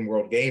about open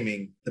world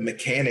gaming, the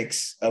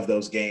mechanics of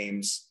those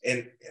games,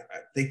 and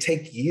they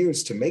take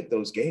years to make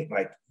those games,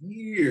 like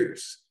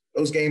years.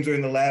 Those games are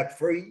in the lab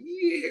for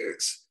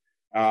years.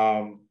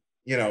 And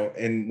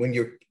when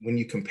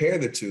you compare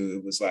the two,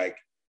 it was like,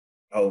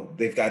 oh,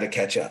 they've got to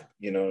catch up.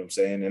 You know what I'm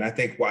saying? And I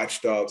think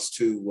Watch Dogs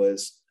 2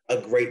 was a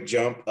great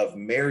jump of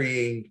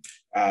marrying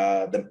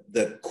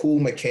the cool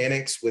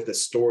mechanics with a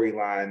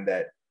storyline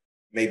that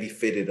maybe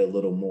fitted a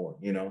little more,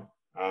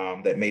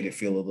 that made it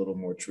feel a little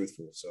more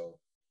truthful. So,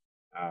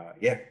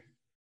 yeah.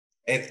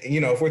 And,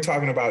 if we're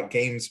talking about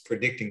games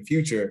predicting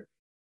future,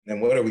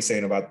 then what are we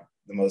saying about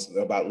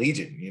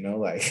Legion?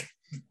 Like,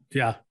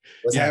 yeah,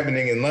 what's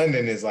happening in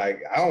London is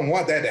like, I don't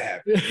want that to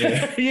happen.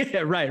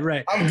 Yeah,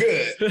 right. I'm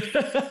good.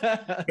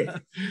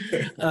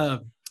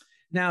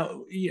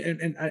 Now,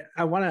 and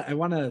I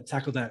want to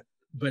tackle that,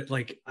 but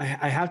like, I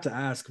have to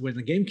ask, when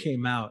the game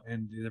came out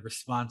and the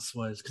response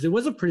was, because it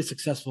was a pretty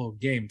successful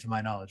game to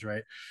my knowledge,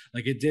 right?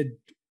 Like it did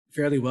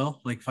fairly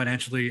well, like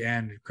financially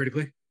and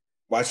critically.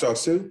 Watch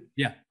Dogs 2?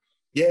 Yeah.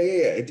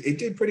 It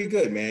did pretty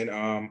good, man.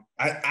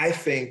 I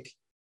think,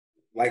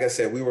 like I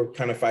said, we were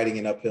kind of fighting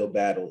an uphill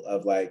battle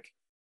of like,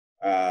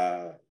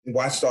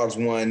 Watch Dogs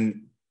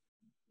 1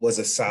 was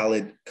a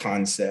solid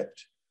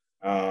concept.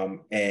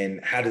 And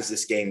how does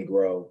this game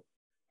grow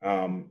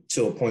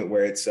to a point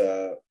where it's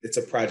a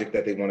project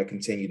that they want to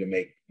continue to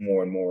make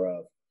more and more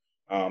of.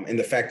 And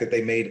the fact that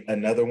they made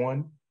another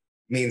one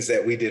means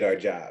that we did our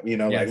job, yes.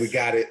 Like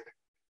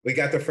we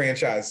got the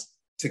franchise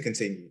to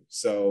continue.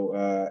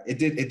 So it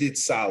did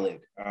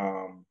solid.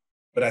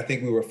 But I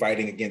think we were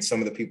fighting against some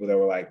of the people that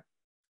were like,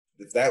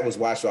 if that was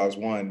Watch Dogs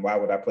 1, why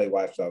would I play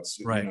Watch Dogs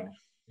 2? Right.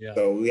 Yeah.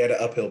 So we had an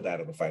uphill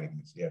battle to fight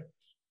against. Yeah.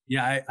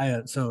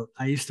 Yeah. So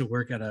I used to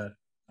work at a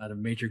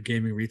major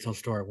gaming retail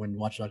store when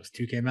Watch Dogs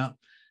 2 came out.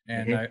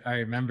 And Mm-hmm. I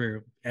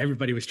remember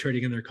everybody was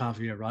trading in their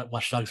copy of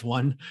Watch Dogs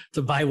 1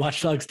 to buy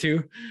Watch Dogs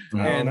 2. Oh,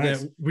 And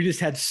nice. we just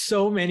had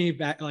so many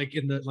back like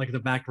in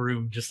the back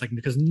room, just like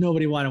because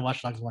nobody wanted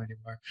Watch Dogs 1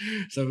 anymore.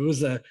 So it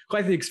was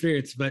quite the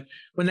experience. But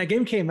when that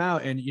game came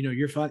out and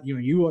you're fun,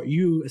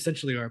 you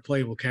essentially are a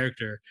playable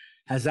character.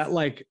 Has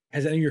any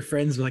of your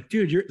friends been like,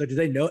 dude,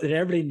 did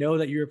everybody know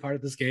that you were part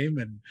of this game?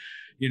 And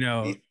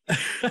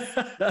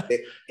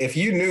If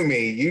you knew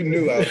me, you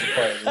knew I was a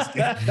part of this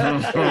game.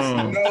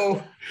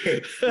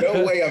 There's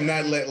no way I'm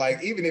not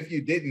like, even if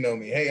you didn't know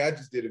me, hey, I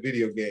just did a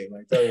video game.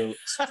 Like talking to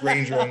a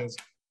stranger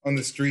on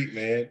the street,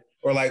 man.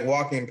 Or like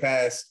walking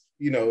past,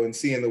 and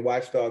seeing the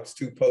Watch Dogs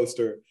 2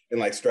 poster and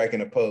like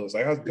striking a pose.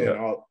 Like I was doing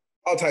all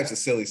types of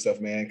silly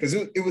stuff, man. Cause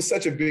it was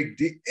such a big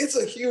deal. It's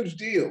a huge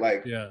deal.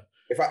 Like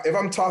if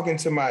I'm talking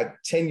to my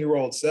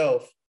 10-year-old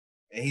self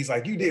and he's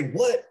like, you did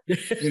what?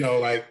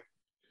 Like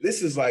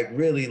this is like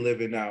really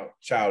living out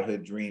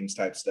childhood dreams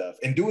type stuff.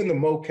 And doing the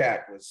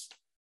mocap was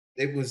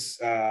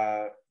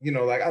of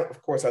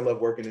course I love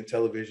working in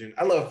television.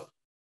 I love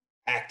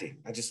acting.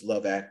 I just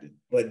love acting.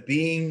 But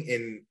being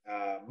in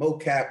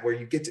mocap where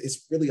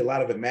it's really a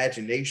lot of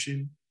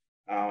imagination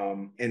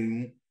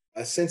and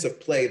a sense of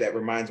play that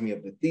reminds me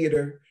of the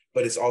theater,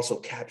 but it's also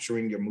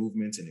capturing your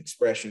movements and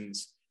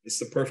expressions. It's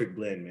the perfect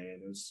blend,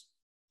 man. It was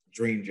a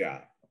dream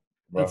job.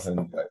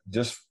 Ruffin,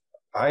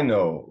 I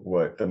know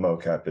what the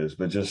mocap is,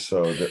 but just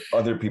so that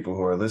other people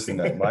who are listening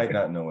that might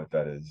not know what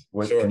that is,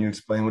 Sure. Can you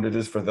explain what it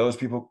is for those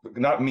people?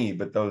 Not me,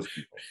 but those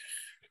people.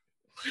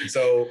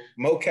 So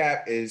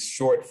mocap is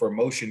short for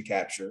motion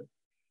capture.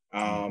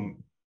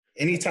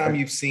 Anytime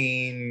you've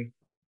seen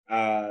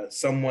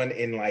someone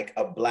in like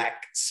a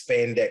black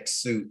spandex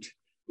suit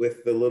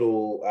with the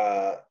little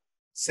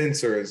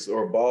sensors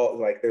or balls,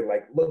 like they're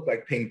like look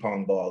like ping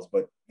pong balls,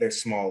 but they're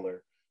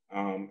smaller.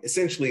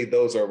 Essentially,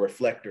 those are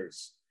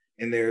reflectors.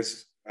 And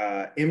there's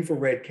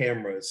infrared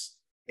cameras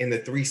in the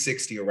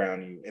 360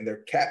 around you, and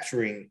they're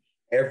capturing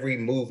every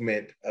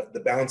movement of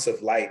the bounce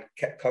of light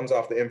comes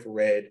off the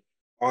infrared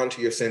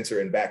onto your sensor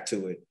and back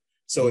to it.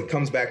 So it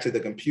comes back to the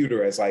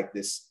computer as like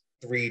this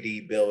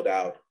 3D build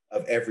out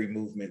of every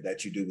movement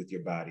that you do with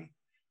your body.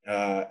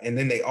 And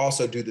then they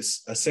also do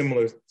a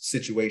similar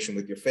situation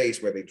with your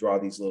face where they draw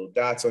these little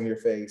dots on your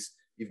face.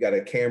 You've got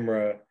a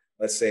camera,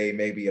 let's say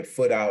maybe a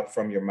foot out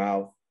from your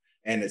mouth,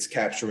 and it's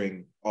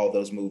capturing all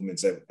those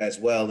movements as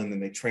well. And then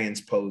they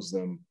transpose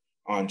them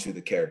onto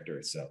the character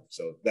itself.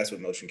 So that's what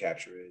motion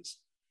capture is.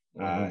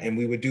 And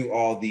we would do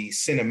all the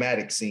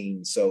cinematic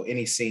scenes. So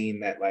any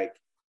scene that like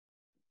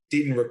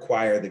didn't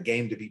require the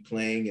game to be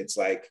playing, it's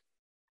like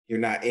you're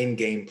not in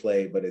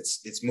gameplay, but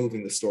it's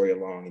moving the story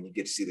along, and you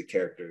get to see the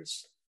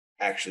characters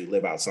actually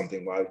live out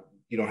something while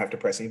you don't have to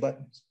press any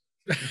buttons.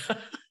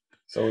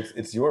 So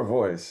it's your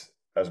voice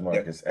as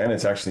Marcus, and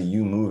it's actually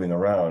you moving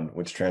around,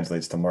 which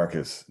translates to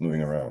Marcus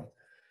moving around.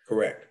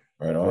 Correct.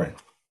 Right on.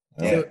 Correct.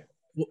 Yeah. So,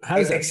 how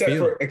does that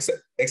feel?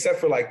 Except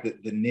for like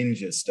the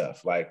ninja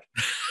stuff, like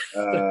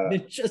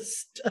ninja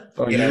stuff.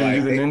 Oh, you didn't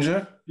do the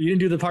ninja? You didn't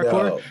do the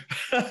parkour?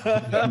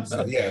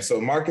 No. So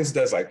Marcus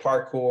does like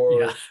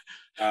parkour.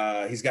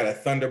 Yeah. He's got a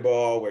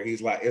thunderball where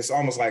he's like, it's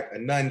almost like a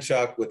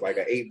nunchuck with like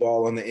an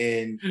 8-ball on the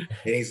end, and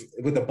he's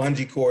with a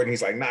bungee cord, and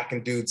he's like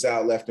knocking dudes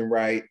out left and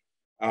right.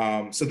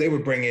 So they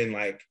would bring in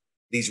like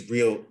these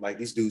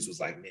dudes was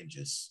like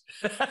ninjas.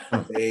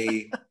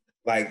 They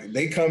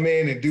come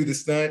in and do the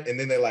stunt, and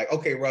then they're like,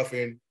 okay,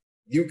 Ruffin,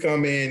 you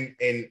come in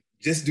and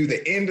just do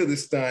the end of the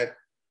stunt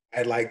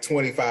at like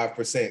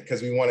 25%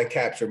 because we want to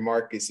capture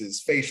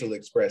Marcus's facial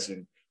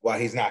expression while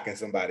he's knocking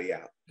somebody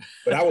out.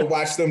 But I would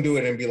watch them do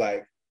it and be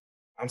like,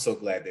 I'm so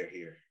glad they're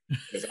here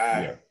because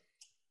I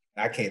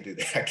can't do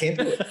that. I can't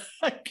do it.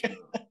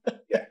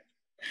 Yeah.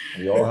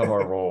 We all have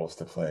our roles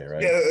to play,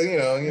 right?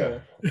 Yeah.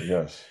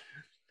 Yes.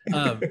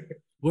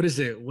 What is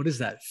it? What is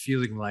that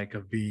feeling like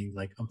of being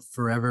like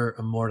forever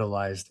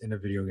immortalized in a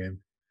video game?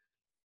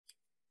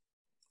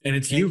 And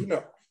it's you.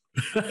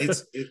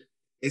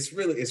 It's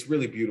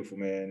really beautiful,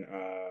 man.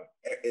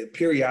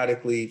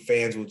 Periodically,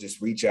 fans will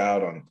just reach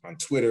out on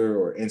Twitter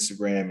or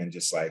Instagram and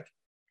just like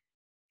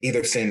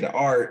either send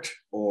art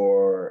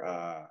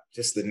or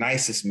just the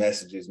nicest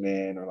messages,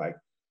 man. Or like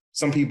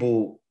some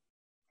people,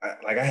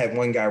 I had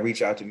one guy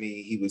reach out to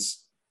me. He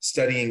was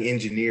studying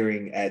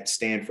engineering at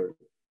Stanford.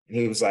 And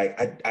he was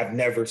like, I've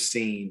never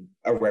seen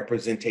a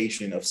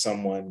representation of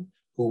someone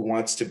who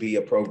wants to be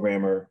a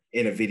programmer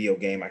in a video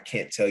game. I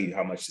can't tell you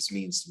how much this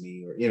means to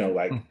me. Or,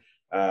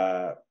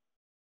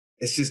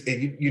 it's just,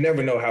 you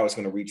never know how it's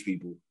going to reach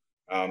people.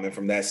 And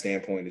from that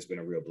standpoint, it's been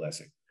a real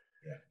blessing.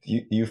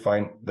 Yeah. You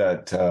find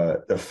that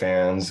the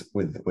fans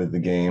with the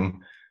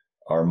game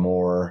are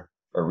more,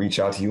 or reach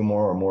out to you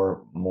more,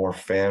 or more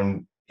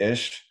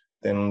fan-ish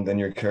than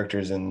your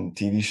characters in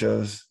TV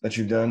shows that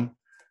you've done?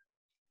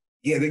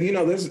 Yeah,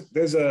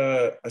 there's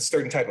a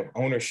certain type of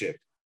ownership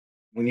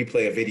when you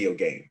play a video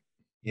game.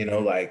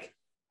 Like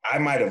I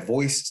might have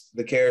voiced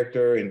the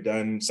character and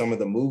done some of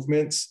the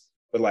movements,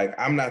 but like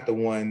I'm not the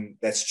one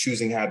that's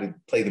choosing how to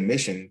play the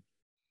mission.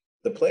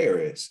 The player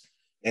is.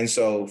 And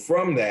so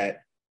from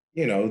that,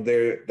 you know,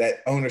 that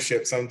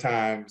ownership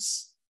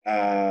sometimes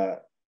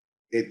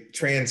it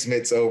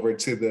transmits over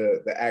to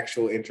the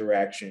actual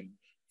interaction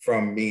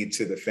from me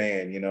to the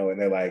fan, you know, and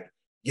they're like,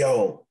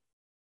 yo,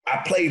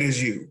 I played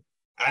as you.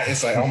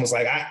 It's like almost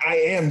like I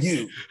am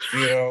you,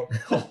 you know,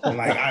 and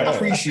like I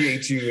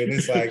appreciate you. And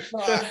it's like,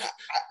 no,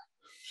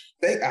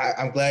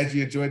 I'm glad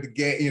you enjoyed the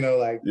game, you know,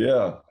 like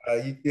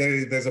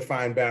there's a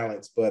fine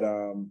balance, but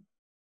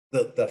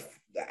the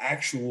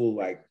actual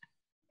like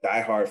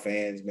diehard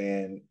fans,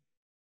 man,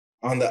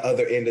 on the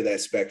other end of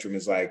that spectrum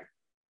is like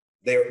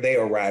they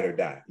are ride or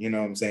die. You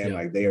know what I'm saying? Yeah.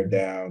 Like they are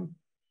down.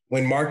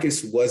 When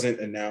Marcus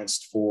wasn't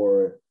announced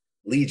for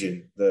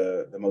Legion,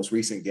 the most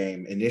recent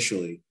game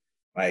initially,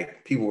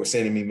 like people were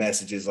sending me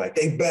messages like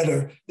they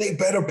better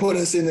put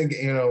us in the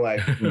game, you know,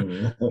 like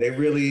they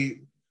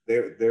really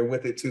they're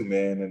with it too,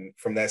 man. And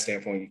from that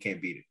standpoint, you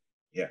can't beat it.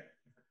 Yeah.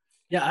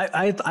 Yeah,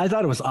 I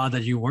thought it was odd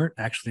that you weren't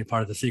actually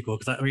part of the sequel,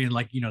 because I mean,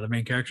 like, you know, the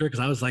main character, because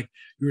I was like,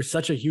 you were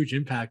such a huge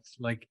impact,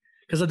 like,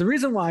 because the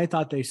reason why I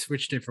thought they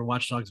switched it for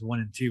Watch Dogs 1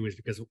 and 2 is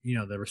because, you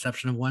know, the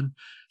reception of 1.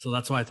 So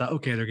that's why I thought,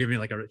 okay, they're giving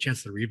like a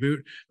chance to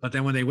reboot. But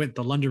then when they went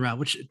the London route,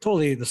 which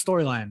totally the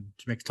storyline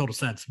makes total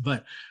sense,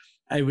 but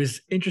I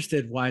was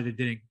interested why they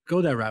didn't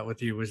go that route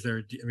with you. Was there,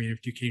 I mean,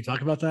 can you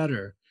talk about that,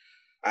 or?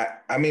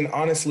 I mean,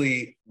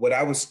 honestly, what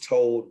I was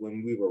told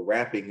when we were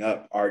wrapping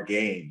up our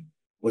game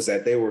was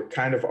that they were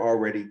kind of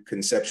already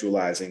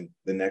conceptualizing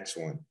the next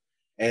one.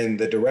 And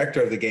the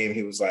director of the game,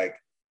 he was like,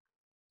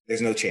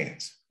 there's no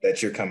chance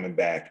that you're coming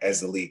back as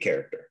the lead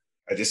character.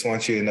 I just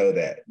want you to know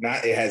that.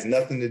 It has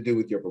nothing to do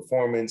with your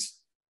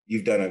performance.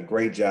 You've done a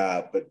great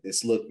job, but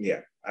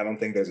I don't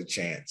think there's a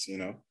chance, you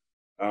know?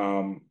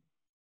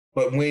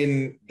 But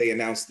when they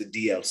announced the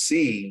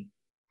DLC,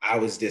 I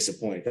was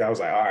disappointed. I was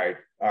like,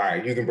 all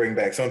right, you can bring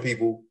back some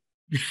people,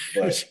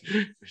 but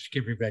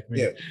can bring back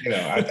me. Yeah, you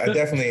know, I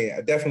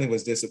definitely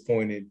was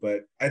disappointed,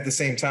 but at the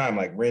same time,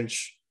 like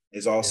Wrench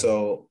is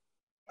also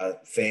a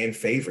fan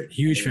favorite.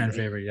 Huge fan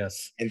favorite,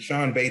 yes. And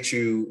Sean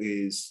Baichu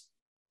is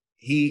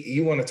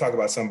you want to talk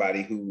about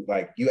somebody who,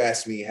 like you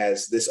asked me,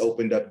 has this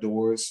opened up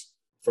doors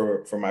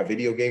for my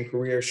video game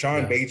career?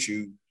 Sean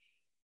Baichu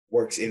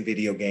works in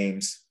video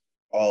games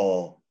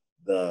all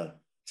the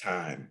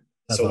time.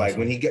 That's so awesome.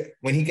 Like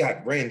when he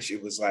got Wrench,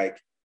 it was like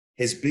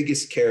his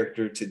biggest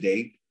character to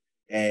date,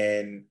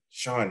 and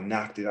Sean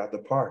knocked it out the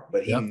park.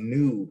 But he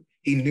knew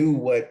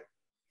what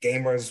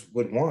gamers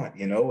would want,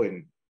 you know,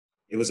 and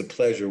it was a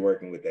pleasure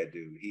working with that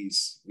dude.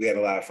 We had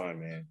a lot of fun,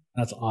 man.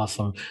 That's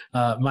awesome.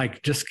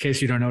 Mike, just in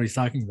case you don't know what he's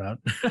talking about,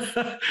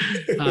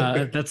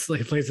 that's like,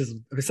 he plays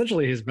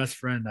essentially his best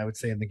friend, I would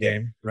say, in the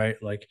game, right?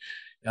 Like,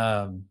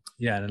 and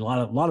a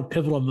lot of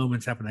pivotal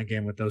moments happen in that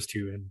game with those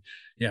two. And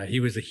yeah, he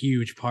was a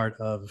huge part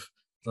of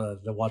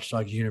the Watch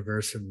Dogs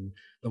universe and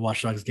the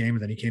Watch Dogs game.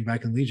 And then he came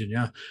back in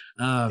Legion.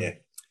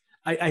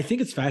 I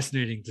think it's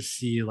fascinating to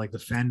see like the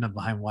fandom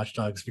behind Watch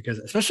Dogs, because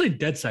especially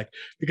DedSec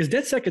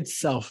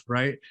itself,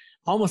 right,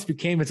 almost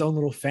became its own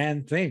little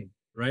fan thing,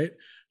 right?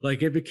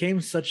 Like it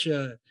became such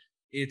a,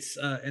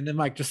 and then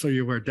Mike, just so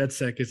you're aware,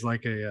 DedSec is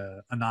like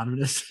a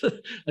anonymous. Like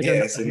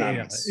it's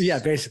anonymous. Yeah,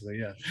 basically,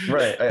 yeah.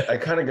 Right. I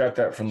kind of got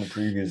that from the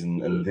previews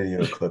and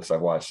video clips I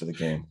watched of the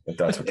game, if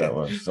that's what that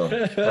was. So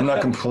I'm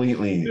not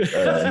completely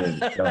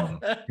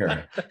dumb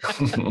here.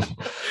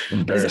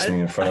 Embarrass me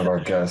in front of our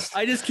guests.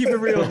 I just keep it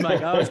real with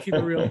Mike. I always keep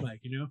it real with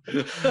Mike, you know?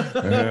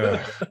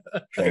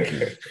 Thank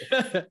you.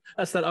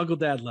 That's that Uncle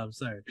Dad love,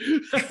 sorry.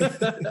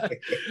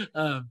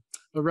 But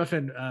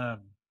Ruffin,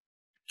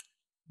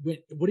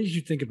 what did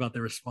you think about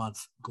the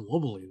response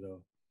globally,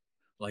 though?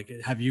 Like,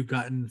 have you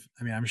gotten,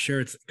 I mean, I'm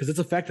sure it's because it's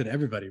affected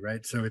everybody,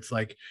 right? So it's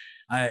like,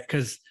 I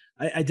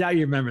doubt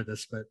you remember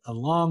this, but a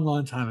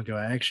long time ago,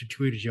 I actually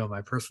tweeted you on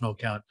my personal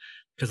account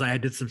because I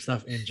did some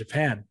stuff in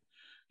Japan.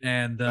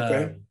 And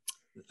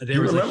he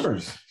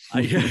remembers.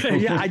 I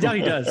doubt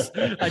he does.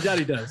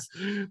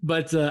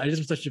 But I did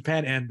some stuff in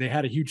Japan, and they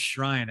had a huge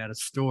shrine at a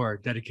store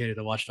dedicated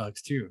to Watch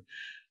Dogs 2.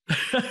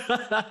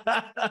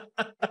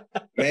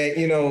 Man,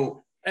 you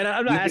know, and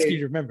I'm not asking you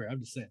to remember. I'm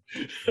just saying.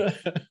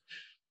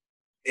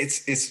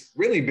 It's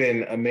really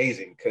been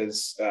amazing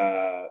because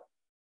a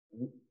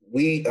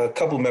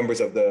couple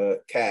members of the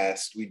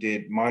cast, we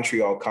did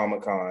Montreal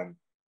Comic-Con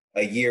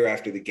a year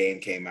after the game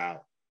came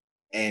out,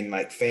 and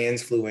like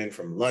fans flew in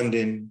from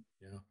London,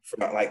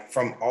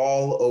 from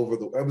all over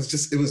it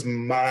was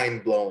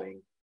mind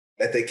blowing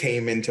that they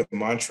came into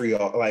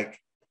Montreal. Like,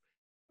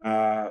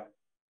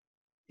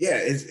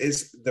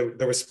 it's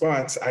the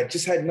response. I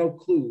just had no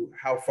clue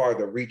how far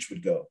the reach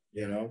would go,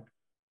 you know?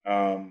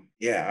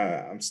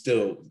 I'm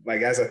still,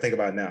 like, as I think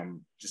about it now,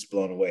 I'm just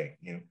blown away,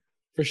 you know?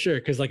 For sure.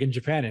 Because like in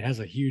Japan, it has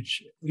a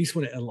huge, at least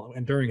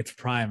and during its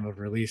prime of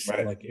release,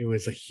 right, like it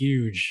was a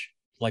huge,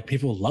 like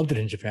people loved it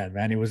in Japan,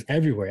 man. It was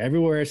everywhere,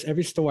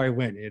 every store I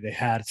went, they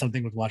had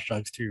something with Watch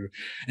Dogs 2.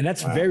 And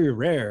that's very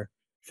rare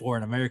for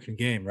an American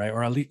game, right?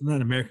 Or at least not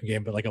an American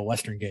game, but like a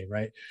Western game,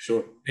 right?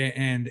 Sure.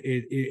 And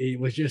it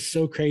was just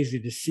so crazy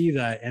to see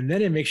that. And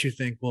then it makes you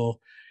think, well,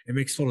 it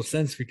makes total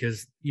sense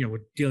because,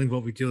 we're dealing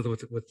what we deal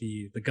with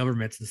the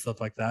governments and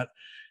stuff like that.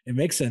 It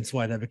makes sense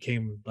why that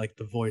became like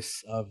the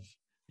voice of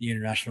the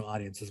international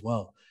audience as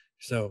well.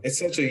 So it's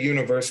such a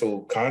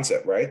universal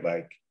concept, right?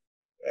 Like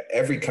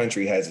every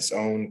country has its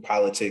own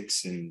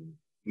politics and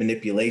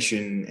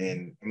manipulation.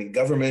 And I mean,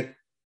 government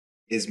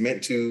is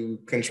meant to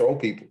control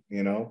people,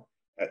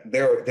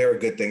 There are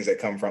good things that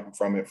come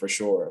from it for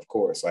sure, of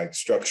course, like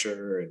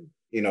structure and,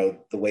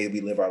 the way we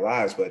live our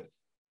lives. But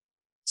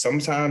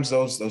sometimes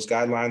those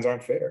guidelines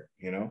aren't fair,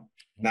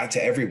 not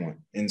to everyone.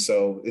 And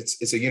so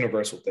it's a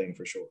universal thing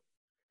for sure.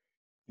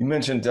 You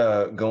mentioned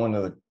going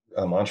to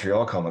the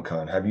Montreal Comic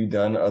Con. Have you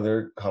done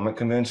other comic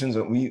conventions?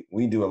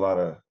 We do a lot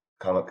of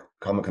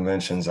comic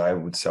conventions. I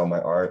would sell my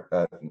art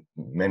at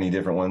many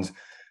different ones.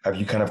 Have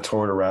you kind of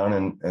toured around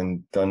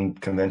and done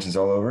conventions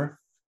all over?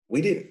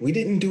 We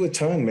didn't do a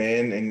ton,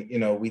 man.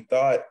 And, we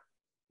thought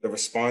the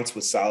response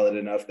was solid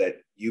enough that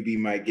UB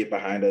might get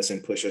behind us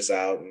and push us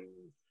out.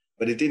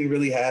 But it didn't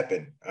really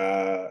happen.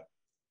 A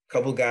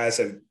couple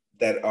guys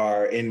that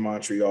are in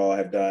Montreal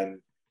have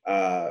done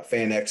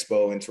Fan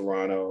Expo in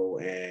Toronto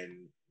and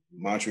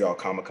Montreal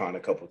Comic Con a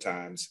couple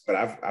times, but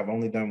I've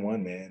only done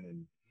one, man.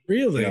 And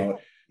really,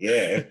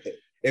 yeah.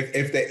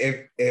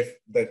 If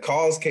the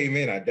calls came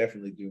in, I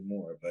definitely do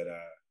more. But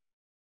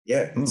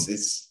yeah,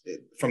 it's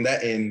from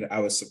that end, I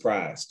was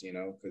surprised,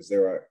 because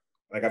there are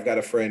like I've got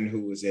a friend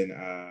who was in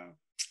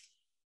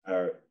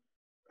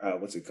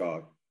what's it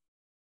called?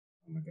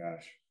 Oh my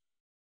gosh,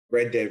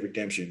 Red Dead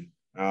Redemption,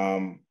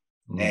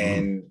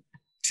 and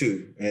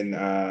 2,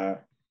 and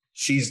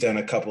she's done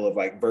a couple of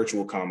like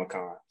virtual Comic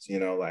Cons,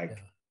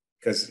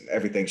 because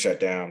everything shut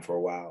down for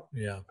a while.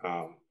 Yeah.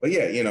 But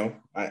yeah,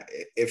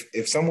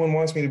 if someone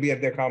wants me to be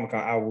at their Comic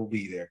Con, I will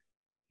be there.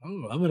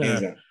 Oh,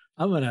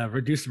 I'm gonna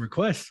reduce some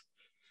requests.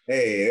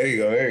 Hey,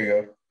 there you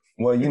go.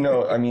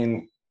 Well, I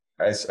mean,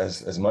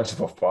 as much of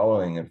a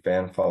following and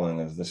fan following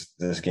as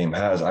this game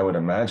has, I would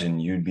imagine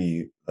you'd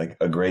be like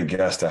a great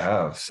guest to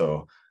have.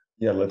 So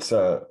yeah, let's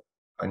I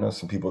know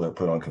some people that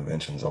put on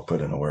conventions. I'll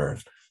put in a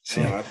word.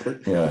 See,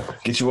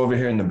 get you over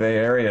here in the Bay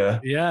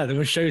Area. Yeah, then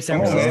we'll show you San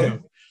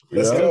Francisco.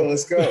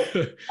 Let's go.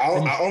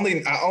 I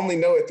only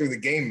know it through the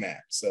game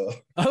map. So.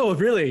 Oh,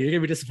 really? You're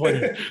gonna be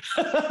disappointed.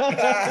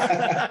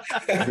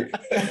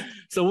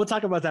 So we'll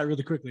talk about that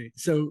really quickly.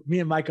 So me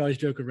and Mike always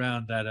joke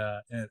around that,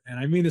 and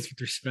I mean this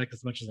with respect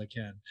as much as I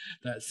can,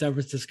 that San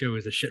Francisco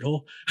is a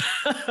shithole.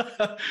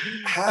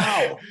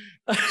 How?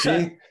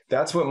 See,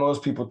 that's what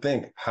most people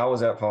think. How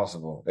is that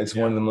possible? It's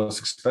one of the most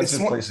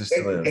expensive places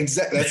to live.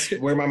 Exactly. That's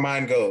where my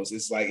mind goes.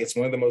 It's like it's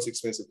one of the most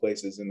expensive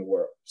places in the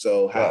world.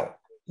 So how? Well,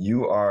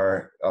 you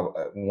are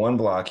one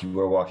block. You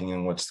are walking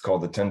in what's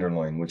called the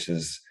Tenderloin, which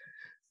is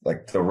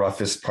like the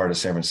roughest part of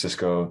San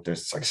Francisco.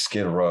 There's like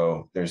Skid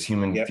Row. There's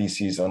human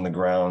feces on the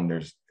ground.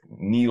 There's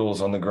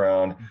needles on the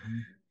ground. Mm-hmm.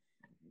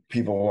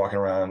 People walking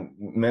around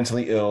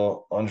mentally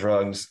ill, on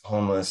drugs,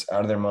 homeless,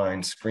 out of their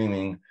mind,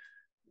 screaming,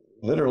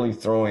 literally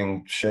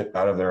throwing shit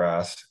out of their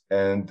ass.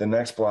 And the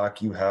next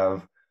block, you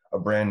have a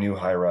brand new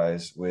high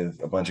rise with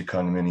a bunch of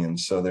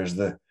condominiums. So there's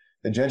the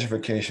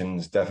gentrification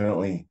is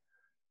definitely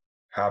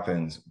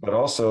happens, but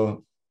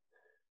also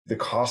the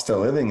cost of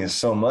living is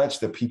so much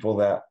that people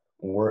that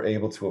were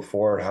able to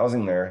afford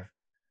housing there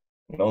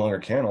no longer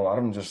can. A lot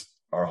of them just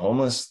are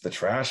homeless. The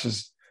trash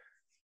is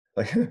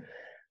like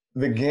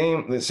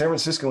the San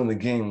Francisco in the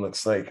game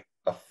looks like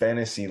a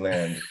fantasy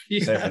land.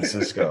 San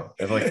Francisco.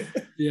 It's like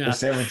the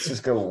San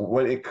Francisco,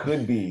 what it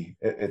could be.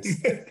 It's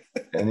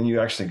and then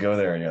you actually go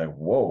there and you're like,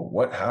 whoa,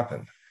 what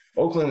happened?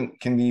 Oakland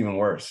can be even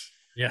worse.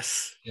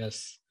 Yes.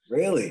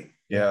 Really?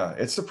 Yeah,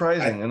 it's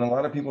surprising, and a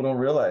lot of people don't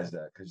realize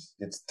that because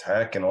it's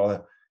tech and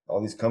all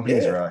these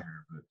companies are out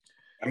here.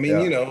 But I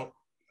mean,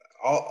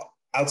 all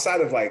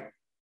outside of like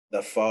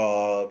the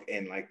fog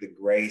and like the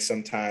gray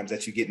sometimes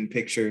that you get in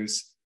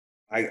pictures,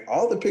 like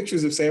all the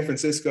pictures of San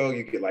Francisco,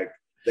 you get like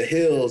the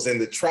hills and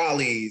the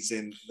trolleys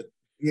and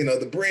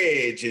the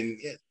bridge and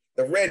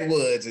the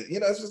redwoods, and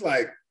it's just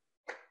like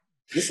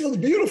this looks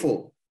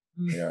beautiful.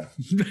 Yeah.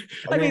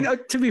 I mean,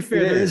 to be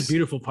fair, there is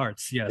beautiful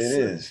parts. Yes,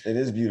 it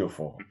is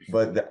beautiful.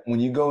 But when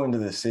you go into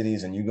the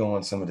cities and you go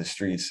on some of the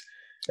streets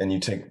and you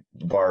take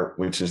BART,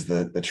 which is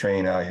the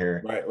train out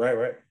here,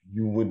 right,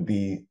 you would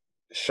be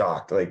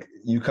shocked. Like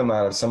you come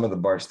out of some of the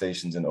BART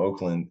stations in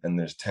Oakland and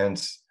there's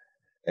tents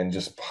and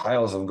just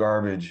piles of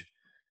garbage,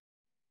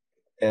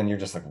 and you're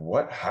just like,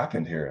 what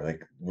happened here?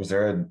 Like, was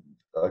there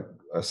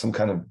some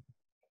kind of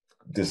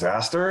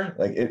disaster?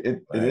 Like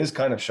it is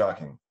kind of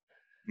shocking.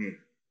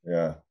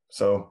 Yeah.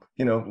 So,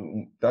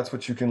 that's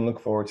what you can look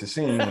forward to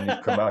seeing when you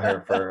come out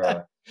here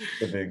for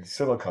the big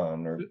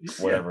Silicon or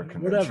whatever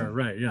convention. Whatever,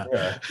 right, yeah.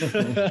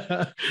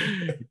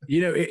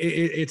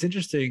 It's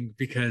interesting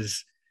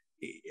because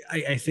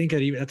I think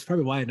that that's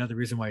probably why another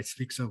reason why it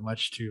speaks so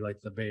much to like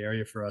the Bay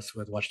Area for us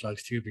with Watch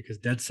Dogs 2, because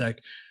DedSec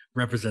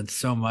represents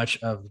so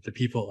much of the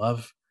people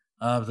of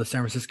the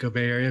San Francisco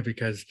Bay Area.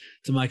 Because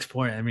to Mike's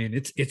point, I mean,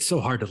 it's so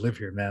hard to live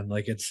here, man.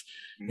 Like it's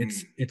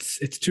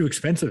too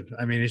expensive.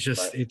 I mean, it's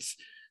just it's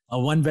a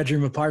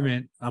one-bedroom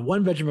apartment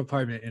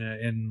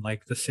in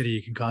like the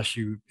city can cost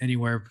you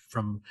anywhere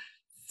from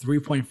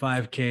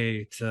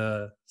 3.5K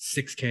to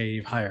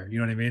 6K higher. You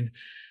know what I mean?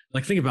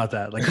 Like, think about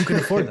that. Like, who can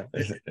afford that?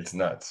 It's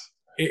nuts.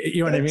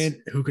 You know what I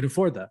mean? Who could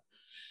afford that?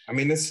 I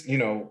mean, this,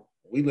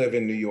 we live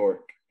in New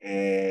York,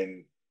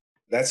 and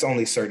that's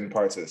only certain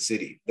parts of the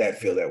city that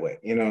feel that way.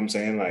 You know what I'm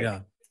saying? Like,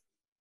 Yeah.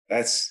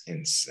 That's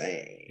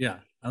insane. Yeah.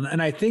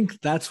 And I think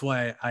that's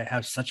why I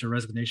have such a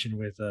resignation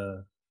with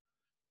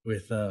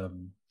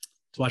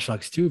Watch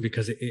Dogs 2,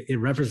 because it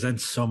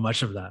represents so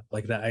much of that,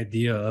 like that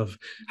idea of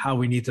how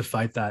we need to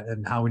fight that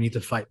and how we need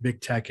to fight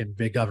big tech and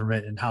big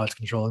government and how it's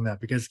controlling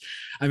that. Because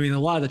I mean, a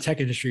lot of the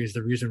tech industry is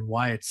the reason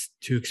why it's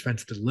too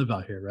expensive to live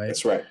out here, right?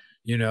 That's right.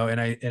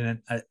 And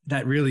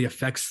that really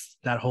affects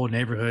that whole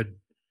neighborhood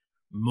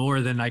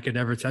more than I could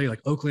ever tell you.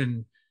 Like,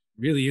 Oakland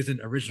really isn't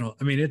original.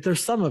 I mean,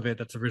 there's some of it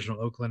that's original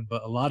Oakland,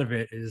 but a lot of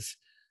it is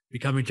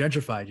becoming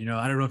gentrified.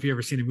 I don't know if you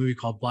ever seen a movie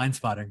called Blind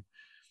Spotting,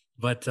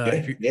 but all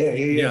Great it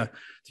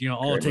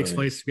takes movie.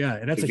 place. Yeah.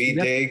 And that's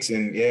digs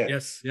and yeah.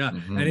 Yes. Yeah.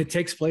 Mm-hmm. And it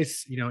takes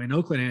place, in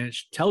Oakland, and it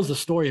tells the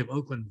story of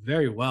Oakland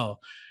very well.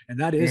 And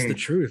that is the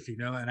truth,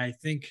 and I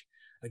think,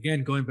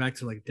 again, going back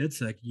to like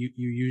DedSec,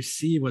 you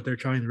see what they're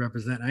trying to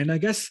represent. And I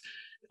guess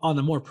on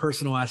the more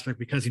personal aspect,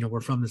 because,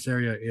 we're from this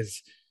area,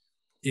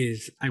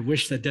 is I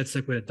wish that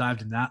DedSec would have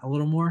dived in that a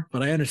little more,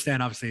 but I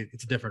understand, obviously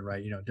it's different,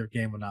 right? Their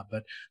game or not,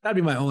 but that'd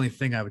be my only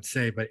thing I would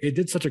say. But it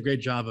did such a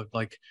great job of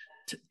like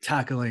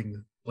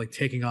tackling, like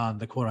taking on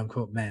the quote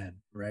unquote man.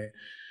 Right.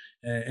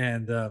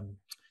 And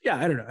yeah,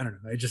 I don't know.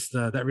 I just,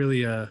 that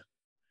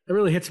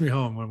really hits me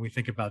home when we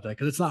think about that.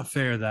 'Cause it's not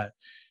fair that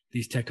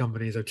these tech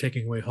companies are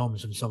taking away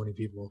homes from so many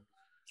people.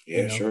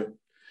 Yeah, sure.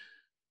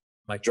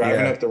 Like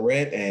driving up the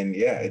rent, and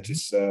it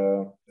just,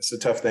 it's a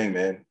tough thing,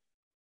 man.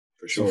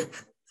 For sure. So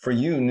for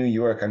you, New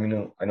York, I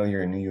mean, I know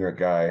you're a New York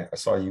guy. I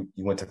saw you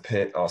went to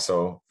Pitt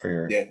also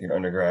for your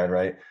undergrad,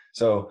 right?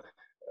 So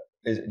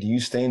do you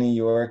stay in New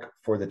York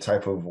for the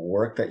type of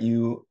work that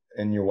you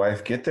and your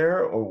wife get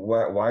there?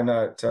 Or why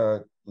not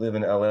live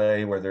in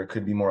LA where there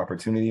could be more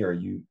opportunity? Or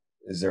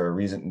is there a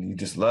reason you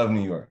just love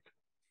New York?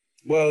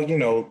 Well,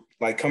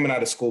 like coming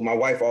out of school, my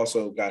wife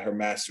also got her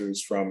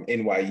master's from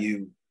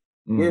NYU.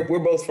 We're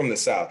both from the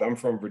South. I'm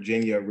from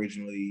Virginia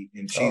originally,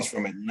 and she's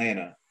from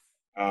Atlanta.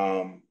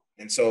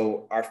 And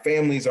so our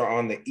families are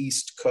on the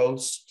East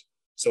Coast,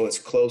 so it's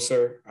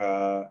closer.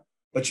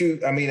 But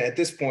at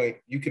this point,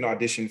 you can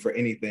audition for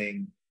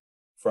anything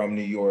from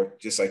New York,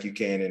 just like you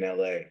can in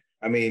LA.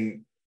 I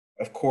mean,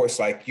 of course,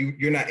 like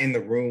you're not in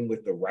the room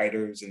with the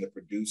writers and the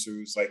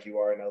producers like you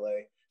are in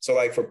LA. So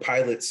like for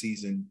pilot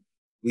season,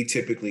 we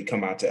typically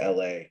come out to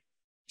LA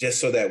just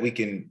so that we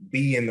can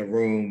be in the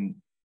room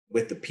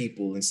with the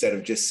people instead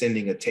of just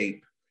sending a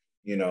tape,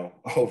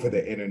 over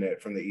the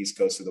internet from the East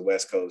Coast to the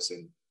West Coast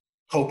and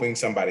hoping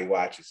somebody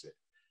watches it.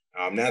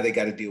 Now they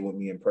got to deal with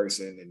me in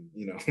person,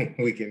 and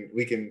we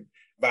can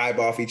vibe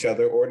off each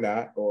other or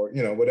not, or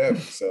whatever.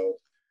 So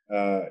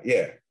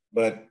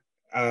but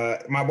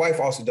my wife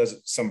also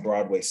does some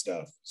Broadway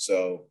stuff,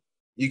 so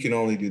you can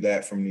only do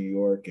that from New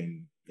York,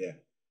 and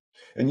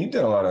And you've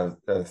done a lot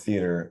of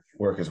theater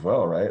work as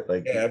well, right?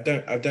 Like, I've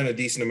done a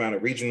decent amount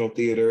of regional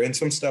theater and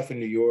some stuff in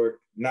New York,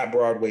 not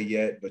Broadway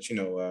yet, but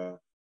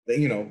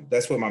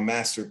that's what my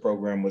master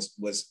program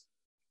was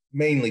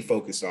mainly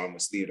focused on,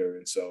 was theater.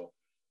 And so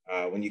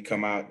when you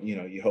come out,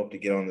 you hope to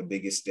get on the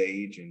biggest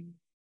stage and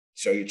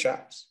show your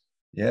chops.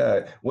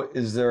 Yeah.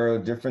 Is there a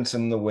difference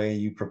in the way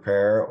you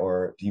prepare,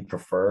 or do you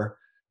prefer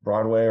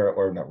Broadway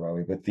or not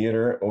Broadway, but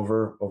theater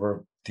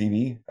over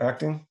TV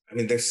acting? I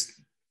mean,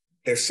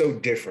 they're so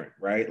different,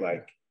 right?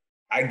 Like,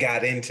 I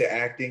got into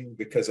acting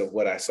because of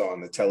what I saw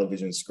on the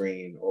television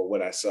screen or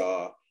what I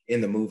saw in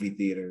the movie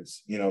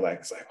theaters. Like,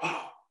 it's like,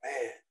 oh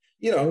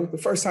man, the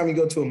first time you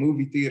go to a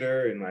movie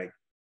theater and like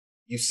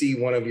you see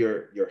one of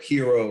your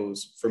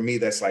heroes, for me,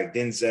 that's like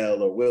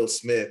Denzel or Will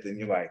Smith, and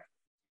you're like,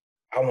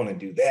 I want to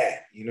do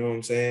that. You know what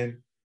I'm saying?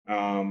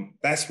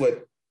 That's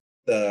what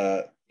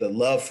the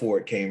love for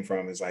it came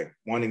from, is like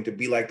wanting to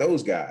be like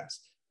those guys.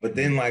 But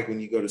then like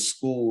when you go to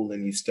school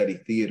and you study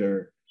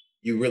theater,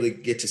 you really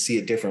get to see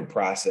a different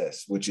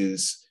process, which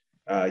is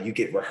you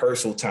get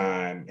rehearsal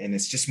time, and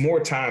it's just more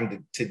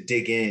time to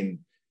dig in.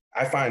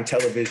 I find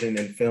television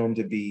and film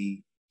to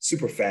be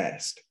super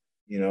fast.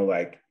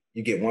 Like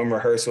you get one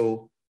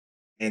rehearsal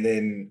and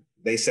then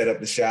they set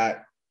up the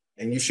shot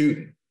and you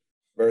shooting,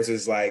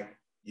 versus like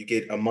you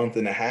get a month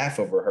and a half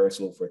of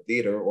rehearsal for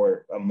theater,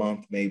 or a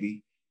month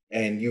maybe,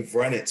 and you've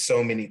run it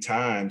so many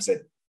times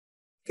that,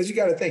 because you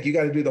got to think, you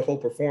got to do the whole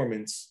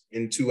performance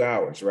in 2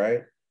 hours,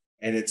 right?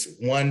 And it's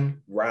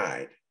one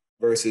ride,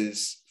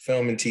 versus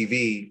film and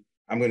TV.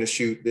 I'm going to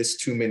shoot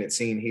this 2-minute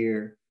scene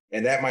here,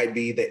 and that might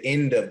be the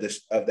end of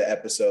the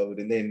episode.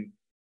 And then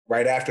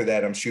right after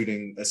that, I'm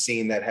shooting a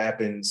scene that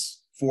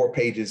happens 4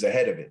 pages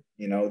ahead of it.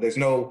 There's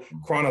no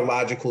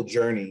chronological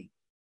journey.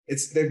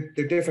 They're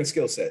different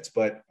skill sets,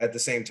 but at the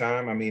same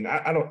time, I mean,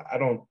 I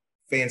don't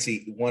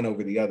fancy one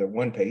over the other.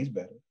 One pays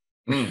better.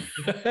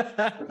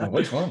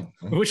 Which one?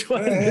 Which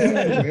one?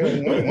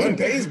 One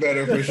pays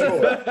better for sure.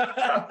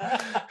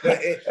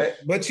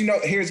 But you know,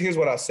 here's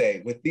what I'll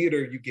say. With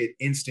theater, you get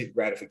instant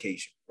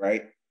gratification,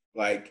 right?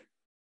 Like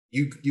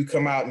you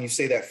come out and you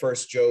say that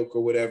first joke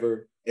or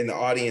whatever, and the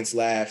audience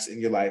laughs,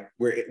 and you're like,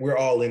 we're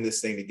all in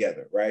this thing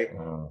together, right?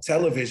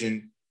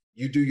 Television,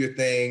 you do your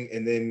thing,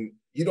 and then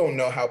you don't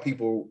know how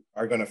people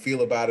are going to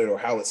feel about it or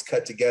how it's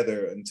cut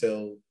together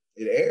until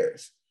it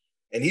airs.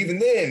 And even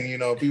then, you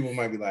know, people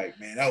might be like,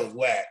 man, that was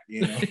whack,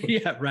 you know?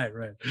 Yeah, right.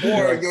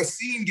 Or your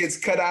scene gets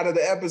cut out of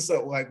the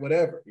episode, like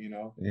whatever, you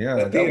know? Yeah.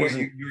 But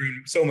theater, you're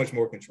in so much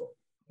more control.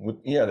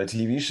 Yeah, the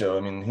TV show,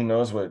 I mean, who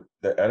knows what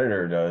the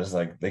editor does?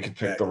 Like, they could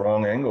pick the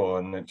wrong angle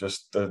and it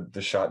just,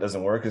 the shot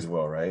doesn't work as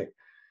well, right?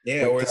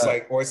 Yeah, but,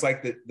 or it's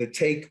like the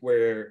take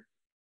where,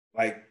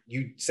 like,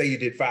 you say you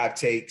did 5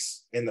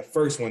 takes, and the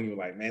first one you're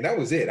like, man, that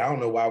was it. I don't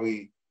know why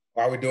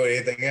we're doing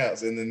anything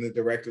else. And then the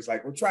director's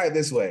like, well, try it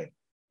this way.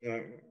 You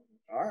know,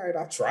 all right,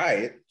 I'll try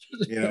it,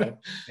 you know,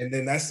 and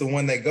then that's the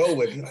one they go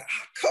with. You're like,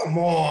 oh, come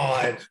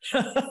on,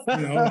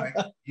 you know, like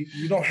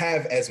you don't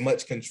have as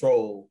much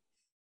control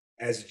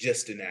as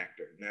just an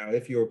actor. Now,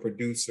 if you're a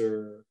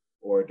producer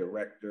or a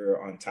director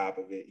on top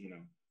of it, you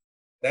know,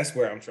 that's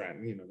where I'm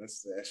trying, you know,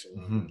 that's the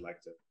echelon I'd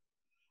like to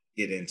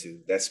get into,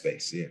 that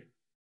space, yeah.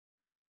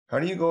 How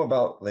do you go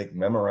about like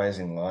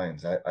memorizing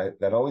lines? I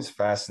that always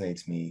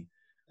fascinates me.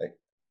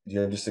 Do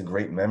you have just a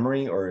great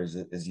memory, or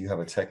is you have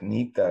a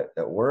technique that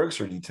works,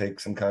 or do you take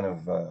some kind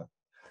of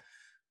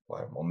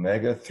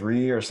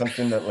omega-3 or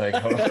something that like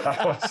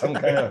some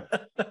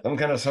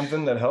kind of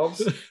something that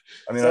helps?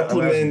 I mean,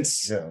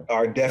 supplements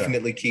are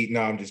definitely key.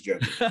 No, I'm just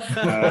joking.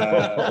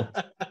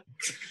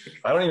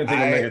 I don't even think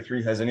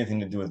omega-3 has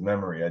anything to do with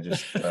memory. I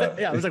just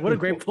I was like, what a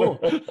great pull.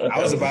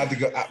 I was about to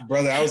go,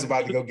 brother. I was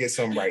about to go get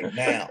some right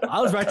now.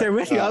 I was right there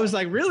with you. I was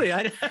like, really?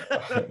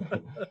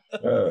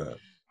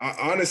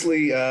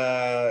 Honestly,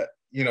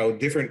 you know,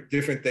 different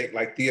things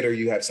like theater,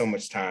 you have so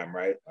much time,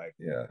 right? Like,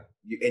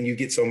 you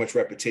get so much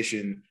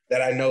repetition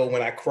that I know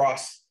when I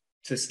cross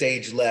to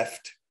stage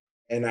left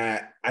and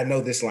I know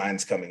this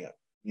line's coming up,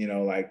 you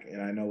know, like,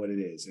 and I know what it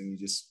is, and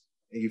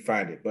you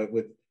find it. But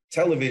with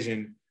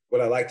television, what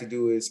I like to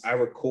do is I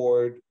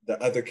record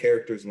the other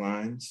characters'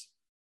 lines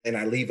and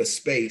I leave a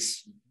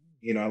space,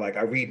 you know, like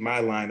I read my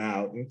line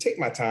out and take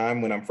my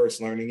time when I'm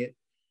first learning it.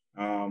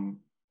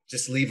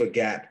 Just leave a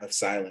gap of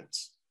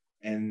silence.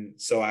 And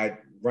so I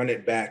run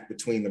it back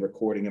between the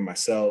recording and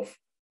myself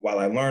while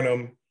I learn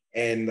them.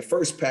 And the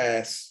first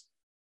pass,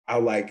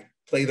 I'll like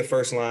play the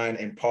first line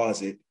and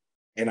pause it.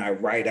 And I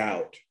write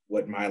out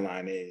what my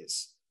line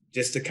is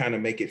just to kind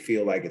of make it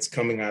feel like it's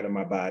coming out of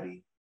my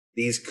body.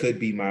 These could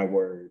be my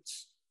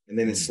words. And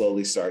then it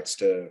slowly starts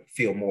to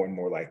feel more and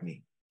more like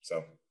me.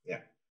 So, yeah.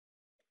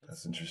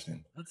 That's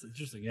interesting. That's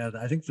interesting. Yeah,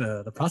 I think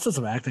the process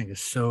of acting is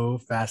so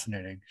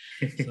fascinating.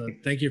 So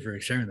thank you for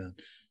sharing that.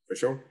 For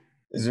sure.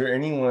 Is there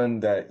anyone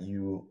that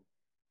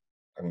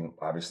I mean,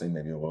 obviously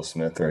maybe a Will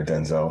Smith or a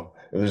Denzel,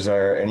 is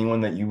there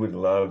anyone that you would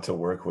love to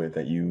work with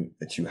that you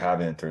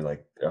haven't, or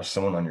like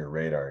someone on your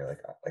radar,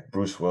 like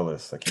Bruce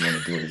Willis, like you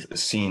want to do a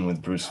scene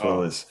with Bruce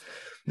Willis,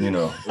 you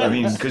know? I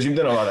mean, because you've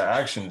done a lot of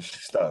action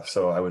stuff,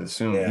 so I would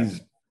assume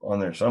he's on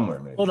there somewhere,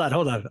 maybe. Hold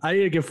on. I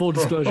need to give full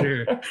disclosure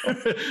here.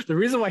 The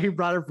reason why he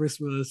brought up Bruce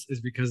Willis is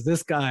because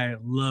this guy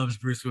loves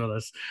Bruce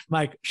Willis.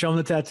 Mike, show him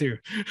the tattoo.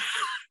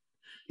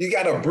 You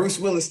got a Bruce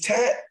Willis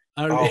tat?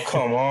 Oh,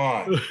 come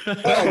on.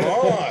 Come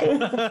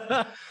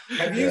on.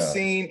 Have you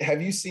seen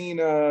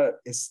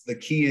it's the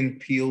Key and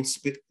Peele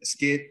skit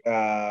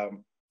about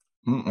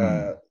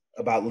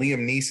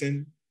Liam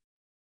Neeson?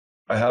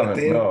 I haven't,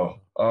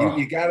 no.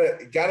 You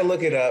gotta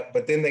look it up,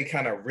 but then they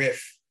kind of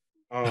riff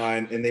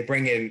on and they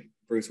bring in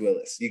Bruce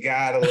Willis. You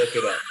gotta look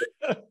it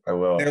up. I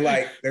will. They're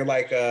like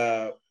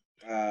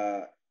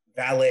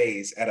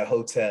valets at a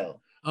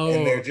hotel.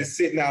 And they're just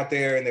sitting out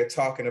there and they're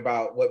talking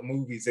about what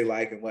movies they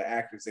like and what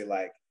actors they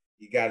like.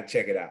 You got to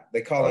check it out.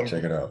 They call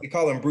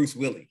him Bruce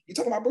Willie. You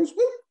talking about Bruce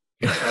Willie?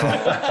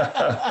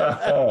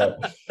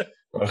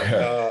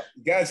 Okay.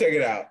 You got to check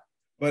it out.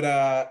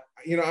 But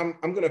you know, I'm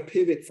going to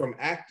pivot from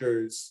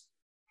actors.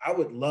 I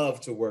would love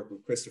to work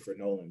with Christopher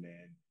Nolan,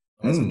 man,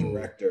 as a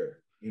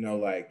director. You know,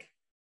 like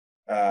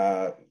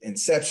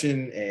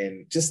Inception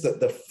and just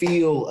the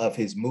feel of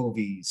his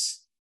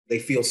movies. They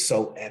feel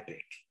so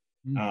epic.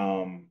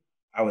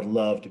 I would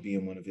love to be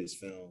in one of his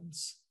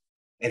films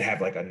and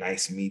have like a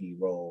nice meaty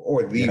role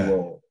or the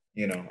role,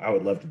 you know. I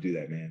would love to do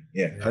that, man.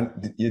 Yeah.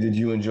 Did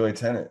you enjoy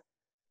Tenet?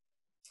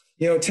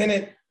 You know,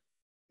 Tenet,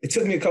 it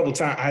took me a couple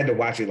times. I had to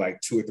watch it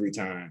like 2 or 3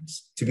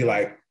 times to be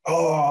like,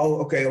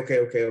 oh, okay. But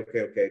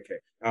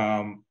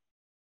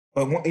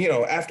you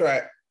know,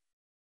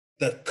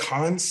 the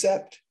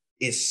concept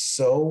is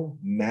so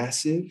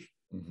massive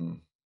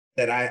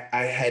that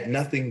I had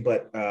nothing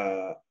but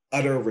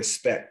utter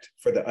respect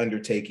for the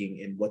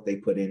undertaking and what they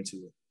put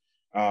into it.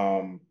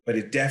 But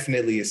it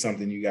definitely is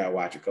something you gotta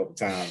watch a couple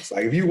times.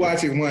 Like if you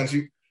watch it once,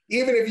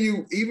 even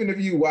if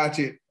you watch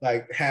it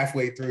like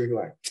halfway through, you're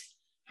like,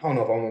 I don't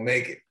know if I'm gonna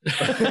make it.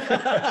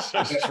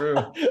 That's true.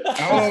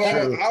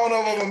 I don't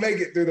know if I'm gonna make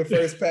it through the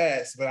first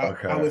pass, but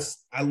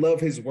I love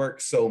his work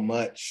so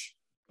much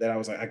that I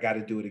was like, I got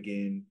to do it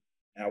again.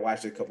 And I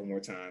watched it a couple more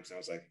times, and I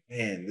was like,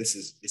 man,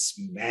 it's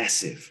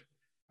massive.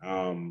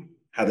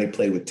 How they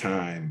play with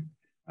time,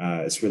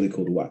 it's really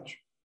cool to watch.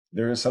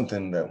 There is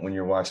something that when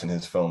you're watching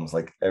his films,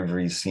 like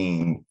every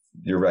scene,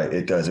 you're right,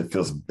 it does. It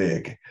feels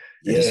big.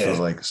 It just feels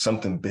like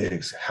something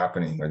big's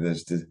happening, or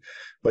there's.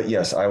 But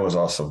yes, I was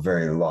also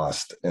very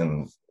lost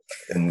in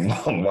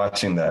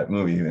watching that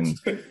movie, and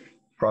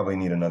probably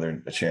need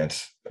another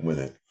chance with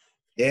it.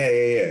 Yeah.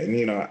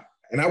 And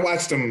and I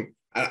watched them.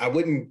 I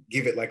wouldn't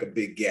give it like a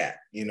big gap.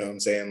 You know what I'm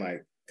saying?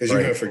 Like, because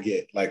you're gonna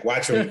forget. Like,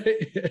 watch them.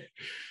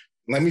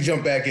 Let me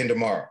jump back in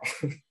tomorrow.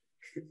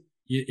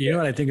 You know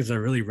what I think is a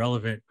really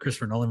relevant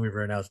Christopher Nolan movie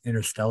right now is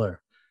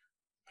Interstellar.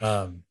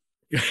 When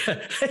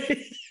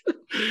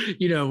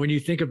you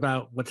think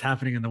about what's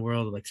happening in the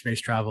world, like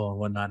space travel and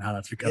whatnot, and how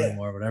that's becoming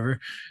more, whatever,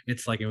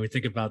 it's like, when we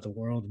think about the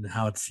world and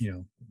how it's,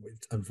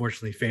 it's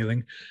unfortunately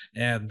failing.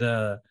 And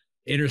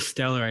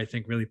Interstellar, I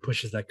think, really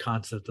pushes that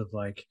concept of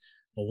like,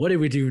 well, what do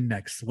we do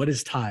next? What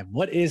is time?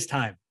 What is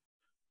time?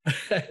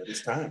 What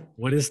is time?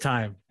 What is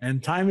time?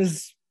 And time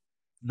is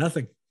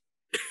nothing.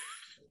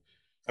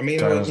 I mean,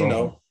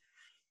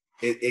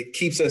 it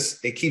keeps us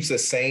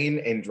sane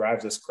and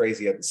drives us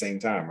crazy at the same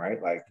time,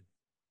 right? Like,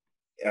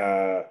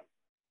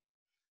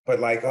 but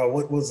like,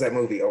 what was that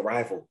movie?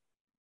 Arrival.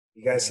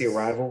 You guys see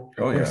Arrival?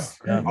 Oh yeah.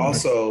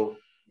 Also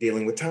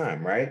dealing with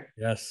time, right?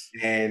 Yes.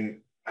 And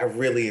I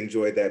really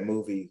enjoyed that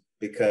movie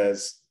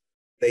because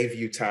they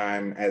view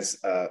time as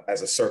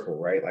a circle,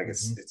 right? Like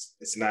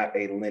it's not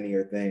a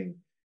linear thing.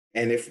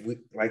 And if we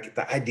like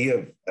the idea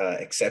of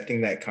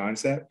accepting that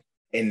concept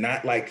and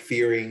not like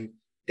fearing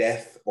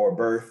death or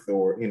birth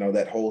or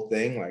that whole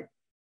thing, like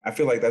I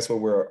feel like that's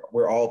what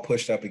we're all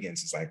pushed up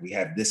against. It's like we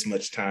have this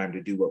much time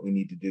to do what we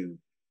need to do.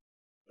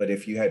 But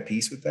if you had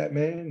peace with that,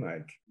 man,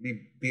 like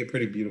be a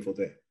pretty beautiful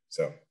thing.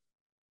 So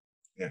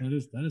yeah.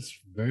 That is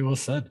very well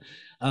said.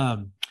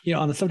 On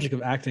the subject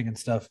of acting and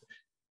stuff,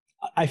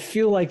 I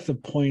feel like the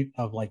point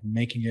of like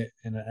making it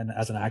and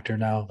as an actor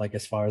now, like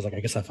as far as like I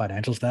guess a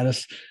financial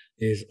status,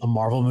 is a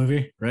Marvel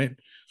movie, right?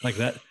 Like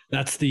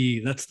that's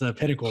the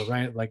pinnacle,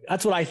 right? Like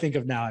that's what I think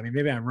of now. I mean,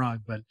 maybe I'm wrong,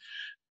 but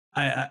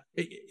do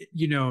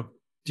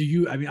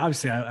you? I mean,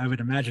 obviously, I would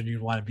imagine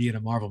you'd want to be in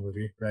a Marvel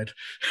movie, right?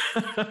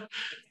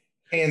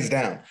 Hands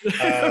down.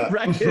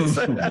 Right.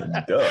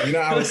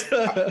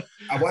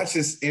 I watched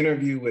this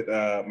interview with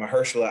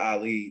Mahershala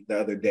Ali the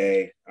other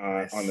day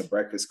on the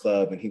Breakfast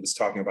Club, and he was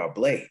talking about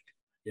Blade.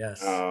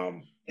 Yes.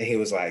 And he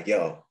was like,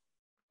 "Yo,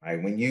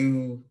 like when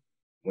you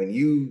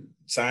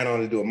sign on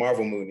to do a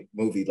Marvel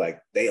movie,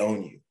 like they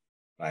own you.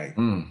 Like,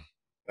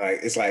 like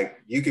it's like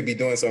you could be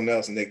doing something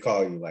else, and they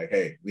call you like,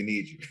 hey, we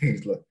need you.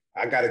 Look,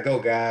 I gotta go,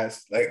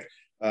 guys. Like,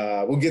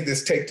 we'll get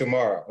this tape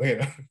tomorrow.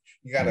 You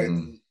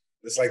gotta."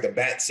 It's like the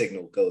bat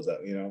signal goes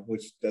up,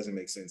 which doesn't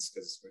make sense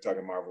because we're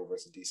talking Marvel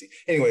versus DC.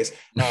 Anyways,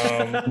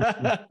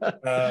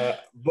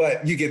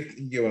 but you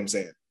get what I'm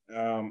saying.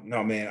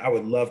 No, man, I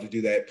would love to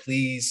do that.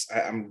 Please,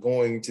 I'm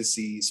going to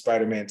see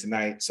Spider-Man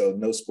tonight, so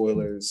no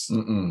spoilers.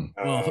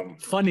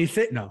 Funny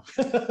thing, no.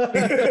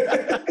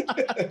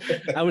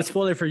 I would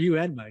spoil it for you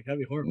and Mike. That'd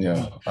be horrible.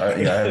 Yeah, I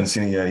haven't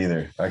seen it yet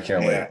either. I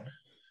can't wait.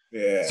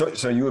 Yeah.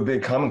 So you a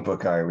big comic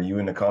book guy? Were you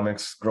into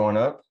comics growing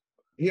up?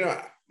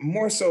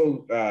 More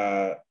so.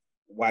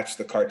 Watch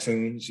the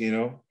cartoons,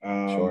 Sure.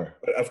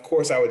 But of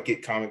course I would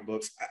get comic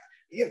books.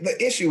 The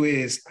issue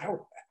is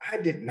I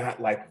did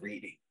not like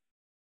reading.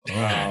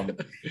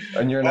 And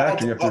you're an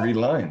actor, you have to read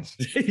lines.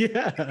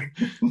 Yeah.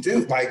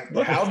 Dude, like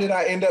how did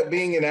I end up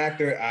being an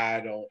actor?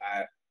 I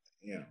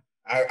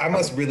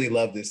must really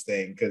love this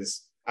thing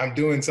because I'm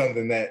doing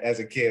something that as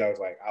a kid I was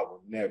like, I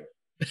will never.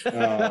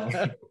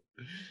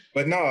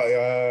 But no,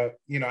 I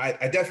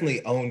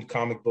definitely owned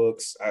comic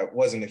books. I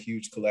wasn't a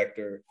huge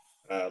collector.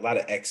 A lot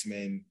of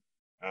X-Men.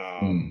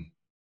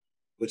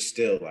 Which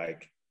still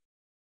like,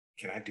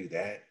 can I do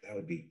that? That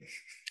would be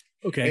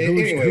okay. Who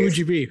would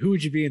you be? Who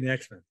would you be in the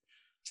X-Men?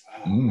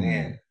 Oh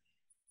man,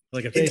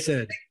 like if they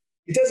said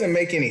it doesn't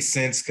make any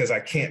sense because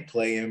I can't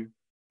play him.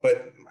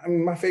 But I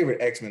mean, my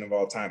favorite X-Men of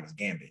all time is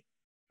Gambit.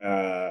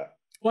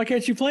 Why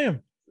can't you play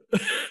him?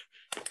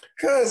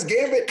 Because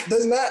Gambit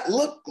does not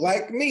look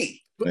like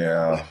me.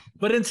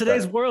 But in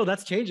today's world,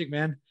 that's changing,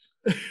 man.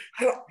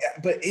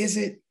 But is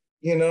it?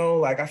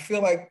 Like I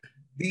feel like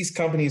these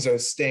companies are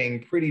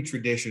staying pretty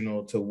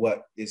traditional to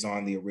what is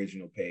on the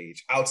original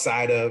page.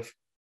 Outside of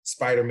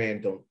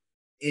Spider-Man, don't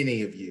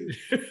any of you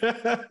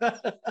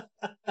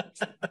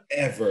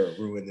ever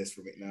ruin this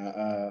for me.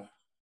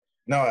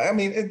 No, I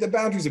mean, the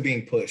boundaries are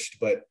being pushed,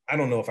 but I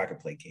don't know if I could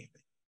play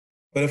Gambit.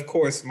 But of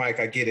course, Mike,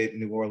 I get it.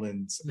 New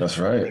Orleans. That's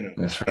right.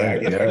 That's right. I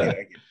get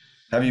it.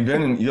 Have you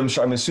been in?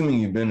 I'm assuming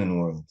you've been in New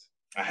Orleans.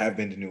 I have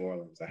been to New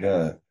Orleans.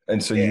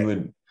 And so you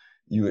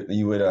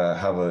would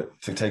have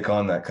to take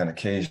on that kind of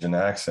Cajun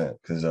accent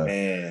because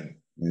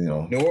New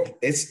Orleans,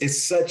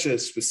 it's such a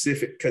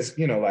specific because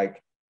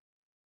like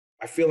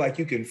I feel like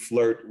you can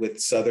flirt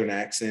with Southern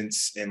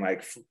accents and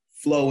like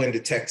flow into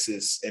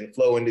Texas and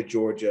flow into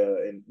Georgia,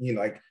 and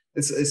like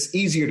it's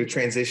easier to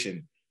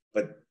transition.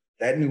 But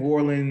that New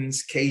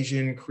Orleans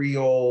Cajun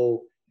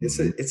Creole, it's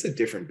a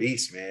different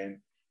beast,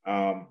 man.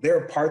 There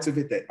are parts of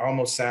it that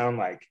almost sound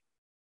like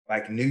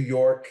New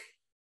York.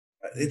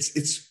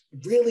 It's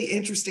really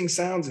interesting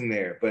sounds in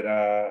there. But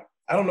I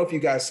don't know if you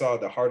guys saw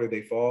The Harder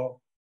They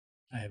Fall.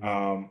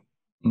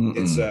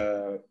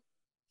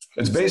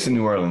 It's based in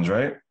New Orleans,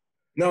 right?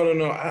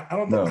 No. I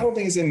don't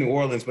think it's in New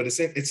Orleans, but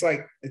it's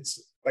like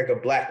a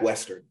Black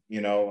Western.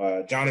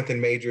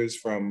 Jonathan Majors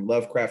from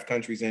Lovecraft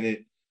Country's in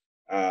it.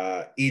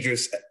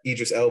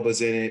 Idris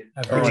Elba's in it.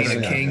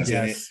 Regina King's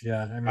in it.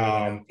 Yeah, I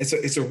remember.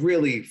 It's a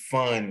really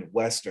fun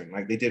Western.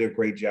 Like, they did a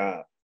great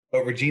job.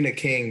 But Regina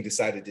King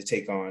decided to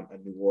take on a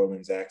New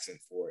Orleans accent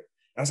for it.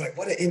 I was like,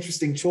 what an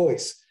interesting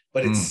choice.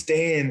 But it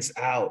stands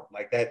out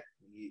like that.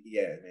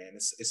 Yeah, man,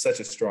 it's such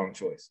a strong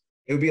choice.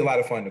 It would be a lot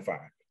of fun to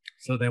find.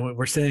 So then what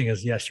we're saying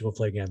is, yes, you will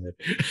play Gambit.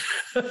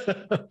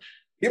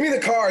 Give me the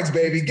cards,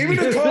 baby. Give me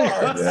the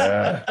cards.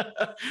 Yeah.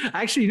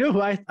 Actually,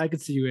 who I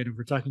could see you in if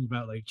we're talking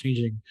about like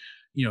changing,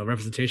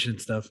 representation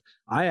and stuff.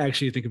 I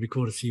actually think it'd be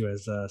cool to see you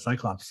as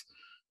Cyclops.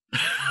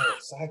 Oh,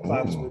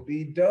 Cyclops would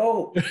be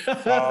dope.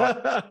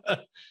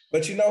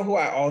 But you know who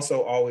I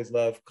also always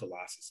love?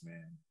 Colossus,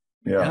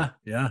 man.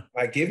 Yeah.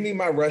 Like, give me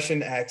my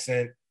Russian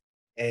accent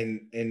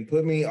and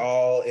put me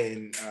all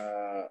in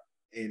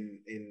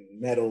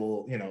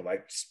metal,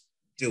 like, just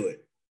do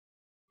it.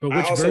 But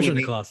which version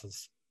of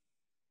Colossus?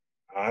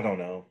 I don't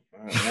know.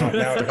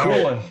 The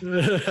cool one.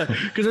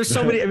 Because there's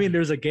so many. I mean,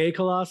 there's a gay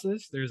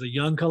Colossus. There's a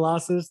young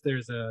Colossus.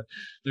 There's the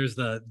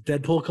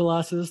Deadpool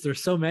Colossus.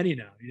 There's so many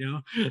now.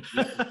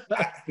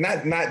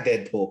 Not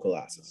Deadpool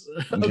Colossus.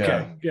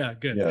 Okay. Yeah.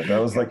 Good. Yeah,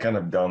 that was like kind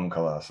of dumb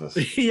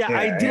Colossus. Yeah,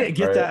 I didn't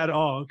get that at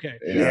all. Okay.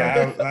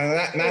 Yeah,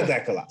 not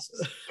that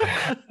Colossus.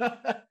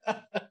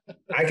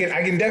 I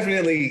can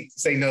definitely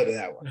say no to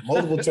that one.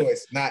 Multiple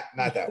choice, not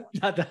that one.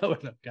 Not that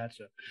one.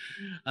 Gotcha.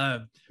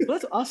 Well,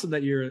 that's awesome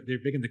that you're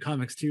big into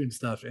comics too and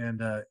stuff.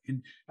 And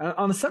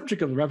on the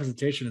subject of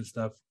representation and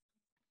stuff,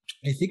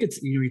 I think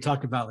it's you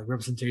talked about like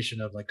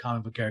representation of like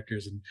comic book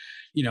characters, and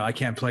I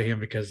can't play him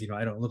because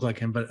I don't look like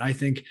him. But I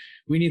think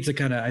we need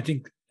to I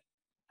think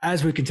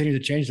as we continue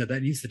to change that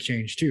needs to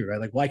change too, right?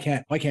 Like why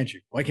can't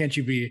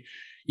you be,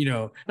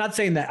 not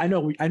saying that I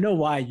know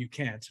why you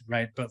can't,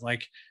 right? But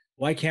like,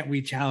 why can't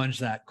we challenge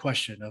that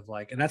question of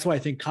like, and that's why I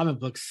think comic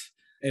books,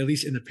 at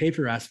least in the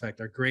paper aspect,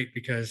 are great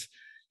because,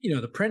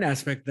 the print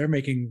aspect, they're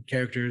making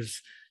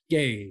characters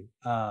gay,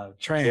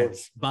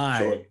 trans,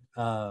 bi,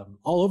 all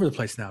over the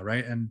place now,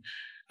 right? And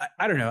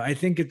I don't know. I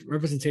think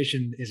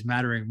representation is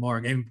mattering more.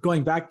 And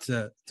going back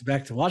to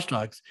Watch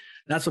Dogs,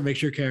 that's what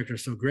makes your character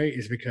so great,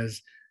 is because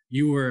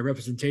you were a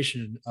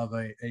representation of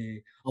a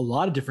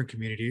lot of different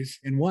communities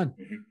in one.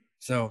 Mm-hmm.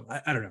 So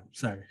I don't know.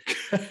 Sorry.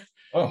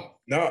 Oh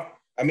no.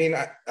 I mean,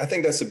 I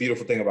think that's the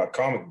beautiful thing about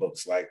comic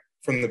books. Like,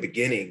 from the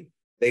beginning,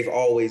 they've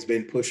always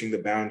been pushing the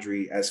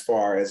boundary as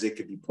far as it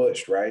could be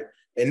pushed, right?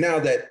 And now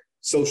that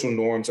social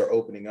norms are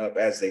opening up,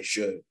 as they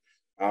should,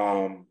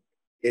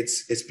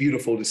 it's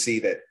beautiful to see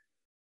that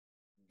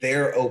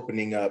they're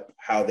opening up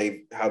how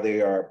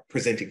they are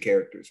presenting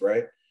characters,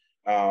 right?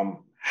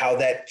 How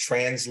that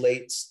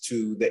translates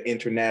to the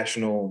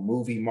international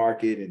movie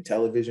market and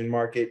television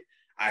market.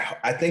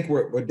 I think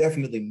we're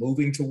definitely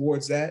moving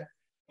towards that,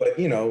 but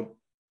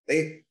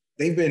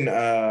they've been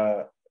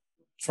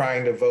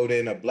trying to vote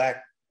in a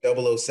Black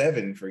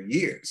 007 for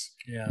years.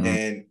 Yeah.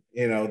 And,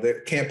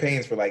 the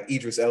campaigns for like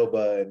Idris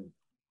Elba, and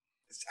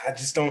I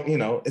just don't,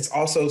 it's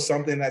also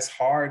something that's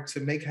hard to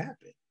make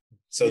happen.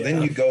 So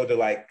then you go to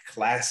like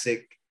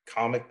classic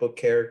comic book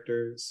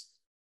characters.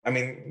 I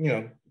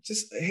mean,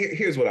 just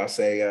here's what I'll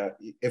say.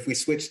 If we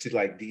switch to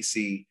like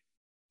DC,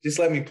 just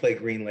let me play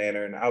Green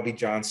Lantern. I'll be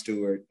Jon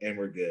Stewart and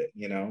we're good,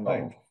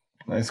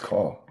 Nice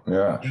call.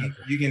 Yeah.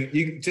 You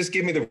can just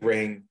give me the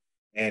ring,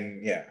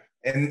 and yeah.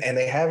 And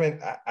they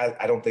haven't,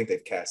 I don't think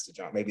they've cast a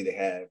John. Maybe they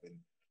have, and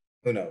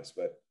who knows,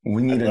 but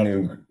we need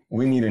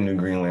a new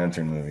Green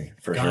Lantern movie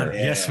for sure.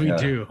 Yes, we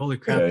do. Holy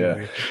crap.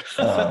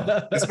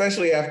 Yeah.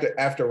 Especially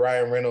after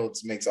Ryan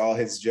Reynolds makes all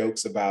his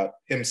jokes about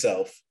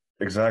himself.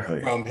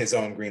 Exactly. From his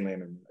own Green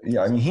Lantern movie.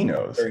 Yeah, I mean, he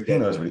knows. He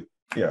knows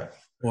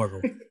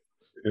Horrible.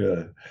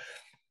 Yeah.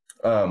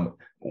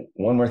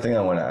 One more thing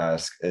I want to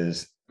ask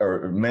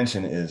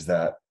mention is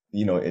that,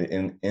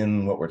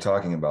 in what we're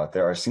talking about,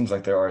 seems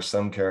like there are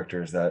some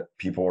characters that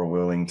people are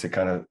willing to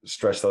kind of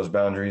stretch those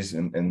boundaries,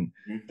 and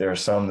there are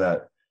some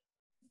that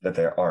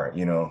they aren't,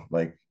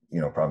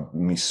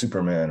 probably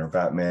Superman or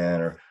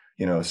Batman, or,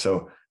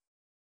 so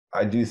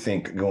I do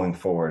think going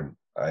forward,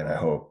 and I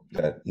hope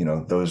that,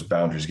 those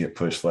boundaries get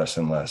pushed less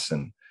and less.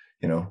 And,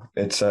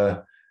 it's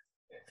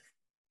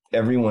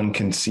everyone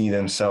can see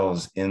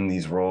themselves in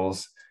these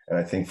roles. And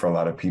I think for a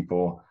lot of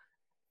people,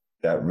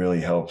 that really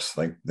helps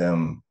like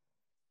them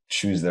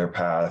choose their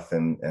path,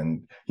 and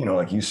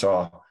like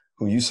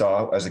who you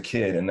saw as a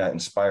kid, and that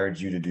inspired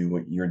you to do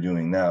what you're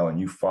doing now, and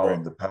you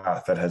followed the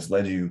path that has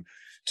led you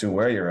to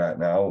where you're at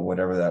now,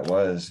 whatever that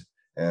was.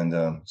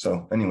 And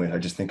so anyway, I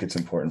just think it's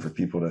important for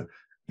people to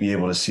be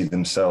able to see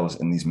themselves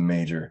in these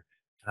major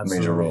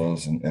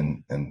roles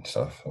and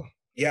stuff. So.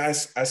 Yeah,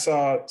 I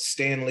saw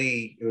Stan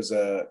Lee. It was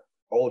a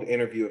old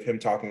interview of him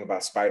talking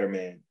about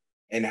Spider-Man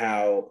and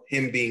how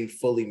him being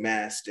fully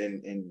masked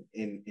in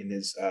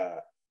his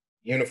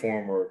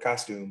uniform or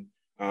costume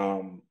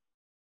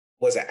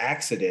was an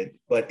accident,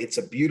 but it's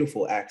a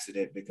beautiful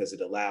accident because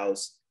it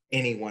allows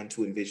anyone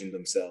to envision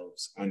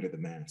themselves under the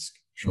mask.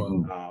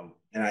 Sure.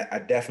 And I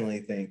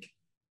definitely think,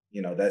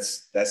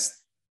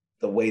 that's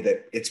the way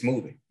that it's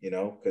moving,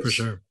 For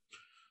sure.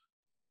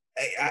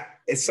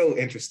 It's so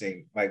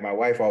interesting. Like my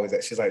wife always,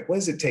 she's like,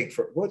 what's it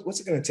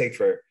going to take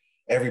for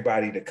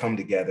everybody to come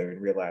together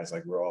and realize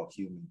like we're all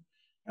human?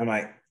 I'm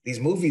like, these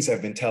movies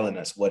have been telling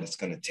us what it's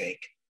going to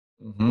take.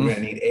 Mm-hmm. We're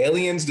going to need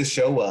aliens to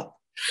show up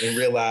and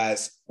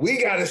realize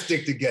we got to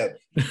stick together.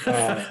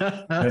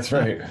 That's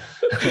right.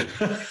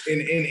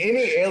 in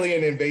any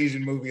alien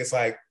invasion movie, it's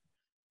like,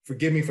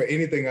 forgive me for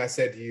anything I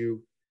said to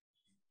you.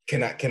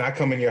 Can I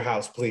come in your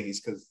house, please?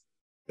 Because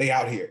they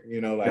out here,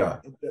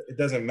 it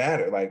doesn't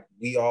matter. Like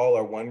we all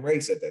are one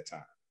race at that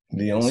time.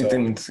 The only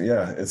thing,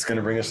 it's going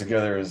to bring us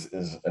together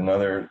is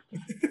another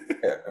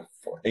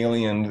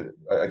alien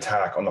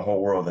attack on the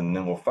whole world, and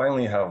then we'll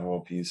finally have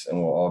world peace, and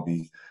we'll all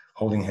be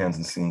holding hands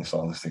and singing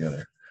songs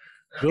together.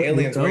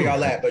 Aliens, where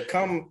y'all at? But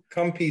come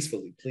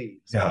peacefully,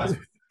 please. Yeah.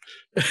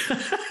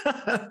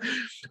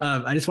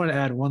 I just want to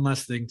add one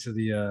last thing to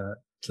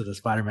the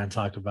Spider-Man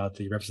talk about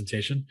the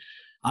representation.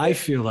 I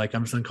feel like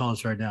I'm just going to call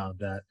this right now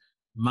that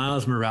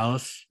Miles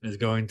Morales is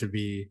going to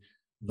be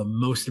the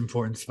most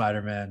important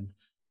Spider-Man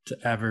to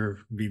ever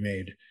be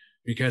made,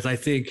 because I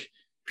think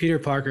Peter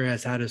Parker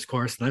has had his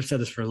course, and I've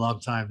said this for a long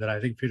time that I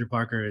think Peter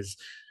Parker is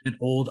an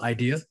old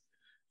idea,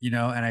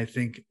 and I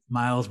think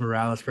Miles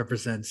Morales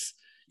represents,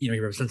 he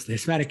represents the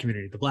Hispanic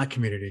community, the Black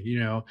community,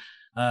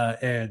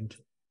 and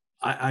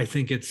I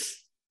think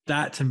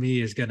that to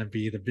me is going to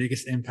be the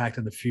biggest impact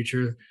in the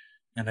future.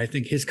 And I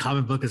think his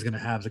comic book is going to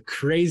have the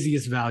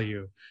craziest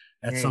value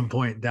at some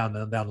point down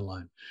the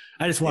line.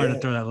 I just wanted to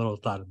throw that little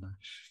thought in there.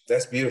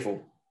 That's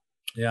beautiful.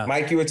 Yeah.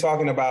 Mike, you were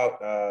talking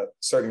about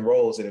certain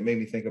roles, and it made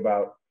me think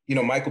about,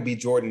 Michael B.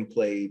 Jordan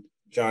played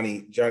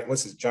Johnny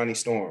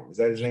Storm. Is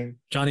that his name?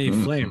 Johnny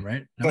Flame,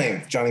 right?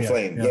 No? Johnny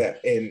Flame. Yeah.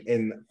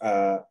 In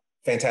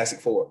Fantastic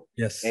Four.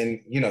 Yes.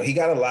 And, he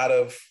got a lot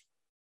of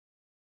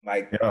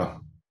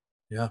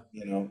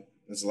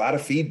there's a lot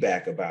of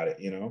feedback about it,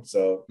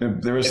 so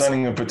they were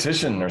signing a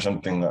petition or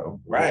something,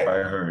 right?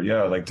 I heard,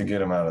 to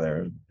get him out of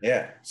there.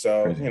 Yeah,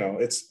 so crazy.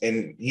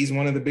 And he's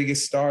one of the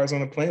biggest stars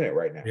on the planet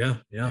right now.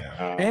 Yeah.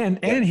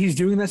 And he's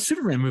doing that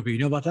Superman movie. You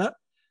know about that?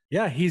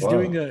 Yeah, he's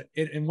doing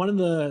in one of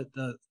the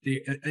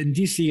in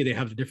DC they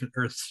have the different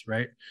Earths,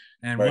 right?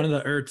 And one of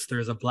the Earths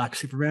there's a Black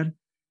Superman.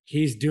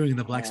 He's doing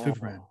the Black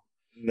Superman.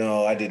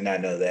 No, I did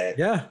not know that.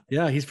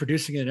 Yeah, he's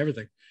producing it and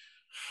everything.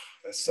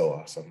 That's so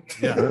awesome.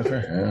 Yeah,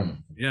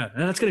 and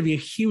that's going to be a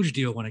huge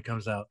deal when it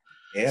comes out.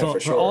 Yeah, so for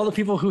sure. For all the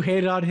people who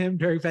hated on him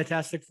during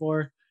Fantastic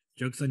Four,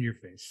 jokes on your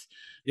face.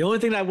 The only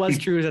thing that was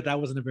true is that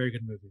wasn't a very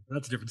good movie.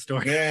 That's a different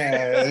story.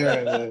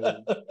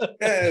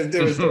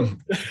 Different story.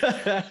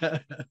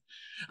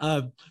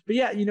 But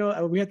yeah,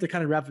 we have to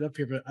kind of wrap it up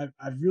here. But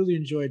I've really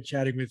enjoyed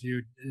chatting with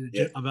you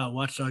about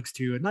Watch Dogs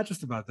 2, and not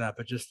just about that,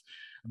 but just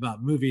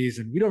about movies.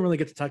 And we don't really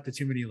get to talk to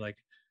too many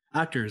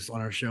actors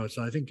on our show.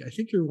 So I think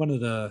you're one of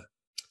the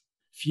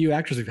few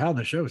actors we've had on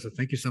the show, so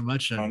thank you so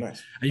much. And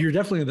nice. You're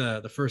definitely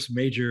the first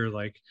major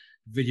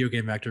video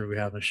game actor we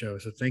have on the show,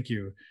 so thank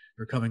you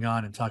for coming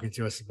on and talking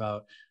to us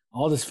about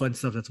all this fun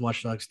stuff that's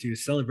Watch Dogs 2,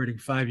 celebrating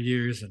 5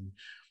 years. And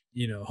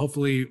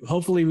hopefully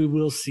we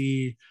will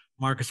see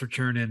Marcus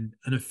return in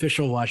an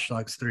official Watch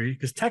Dogs 3,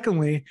 because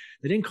technically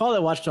they didn't call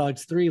it Watch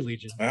Dogs 3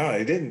 Legion. Oh,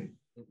 they didn't.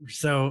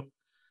 So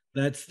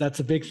that's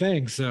a big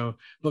thing. So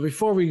but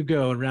before we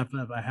go and wrap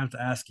up, I have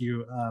to ask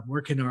you,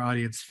 where can our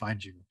audience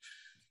find you?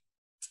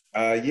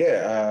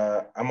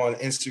 I'm on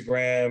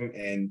Instagram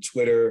and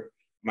Twitter.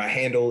 My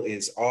handle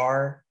is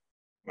R,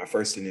 my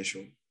first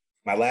initial.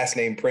 My last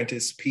name,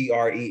 Prentiss,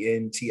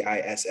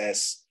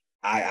 PRENTISS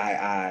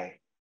III.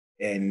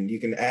 And you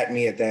can at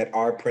me at that,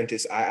 R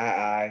Prentiss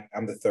III.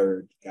 I'm the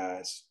third,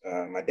 guys.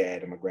 My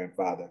dad and my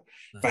grandfather.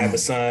 If I have a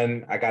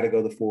son, I got to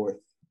go the fourth.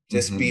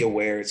 Just be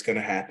aware it's going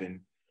to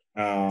happen.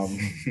 But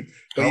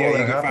you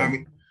can find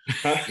me.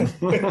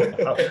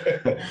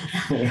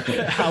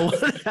 How will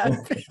it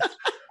happen?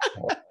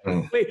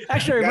 Wait,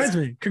 actually, it reminds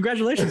me.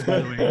 Congratulations,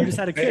 by the way. You just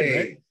had a kid,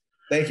 right?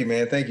 Thank you,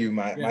 man. Thank you.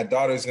 My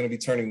daughter's going to be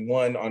turning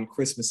 1 on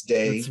Christmas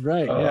Day. That's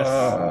right.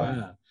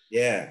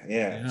 Yes.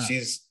 Yeah.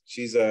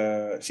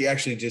 She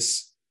actually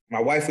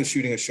my wife was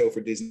shooting a show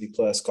for Disney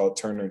Plus called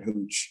Turner and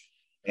Hooch,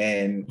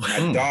 and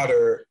my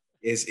daughter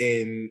is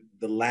in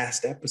the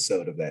last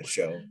episode of that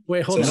show.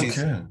 Wait, hold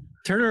on.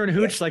 Turner and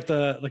Hooch, like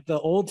the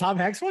old Tom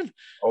Hanks one?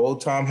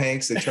 Old Tom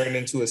Hanks. They turned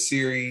into a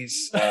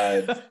series.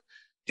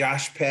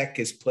 Josh Peck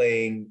is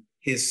playing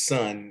his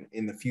son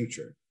in the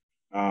future.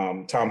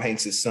 Tom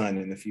Hanks' son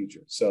in the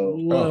future. So,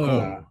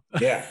 Whoa.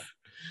 Yeah.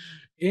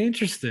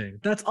 Interesting.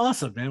 That's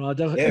awesome, man. Well,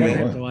 Yeah, man.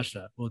 have to watch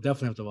that. We'll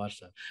definitely have to watch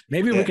that.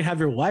 Maybe we can have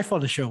your wife on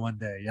the show one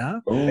day.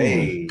 Yeah. Ooh,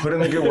 Hey. put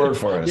in a good word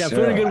for us. Yeah, put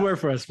in a good word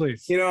for us,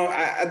 please. You know,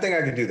 I think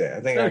I could do that.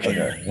 I think I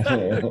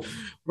could.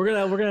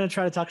 We're gonna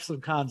try to talk to some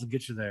cons and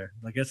get you there.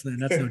 Like that's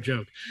no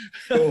joke.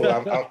 Cool.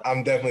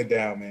 I'm definitely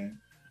down, man.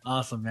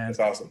 Awesome, man. That's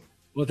awesome.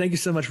 Well, thank you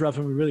so much,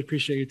 Ruffin. We really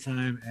appreciate your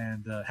time,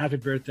 and happy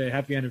birthday,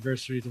 happy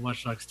anniversary to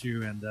Watch Dogs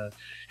 2, and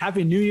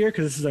happy New Year,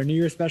 because this is our New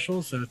Year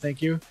special. So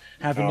thank you.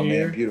 Happy New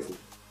Year. Beautiful.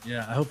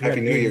 Yeah, I hope you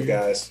Happy New Year,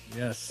 guys.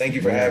 Yes. Thank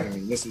you for having me.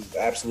 This is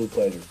an absolute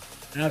pleasure.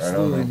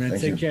 Absolutely, right on, man.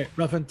 Thank Take you. care.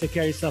 Ruffin, take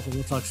care of yourself, and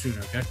we'll talk sooner,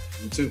 okay?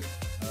 You too.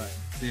 All right.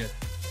 See ya.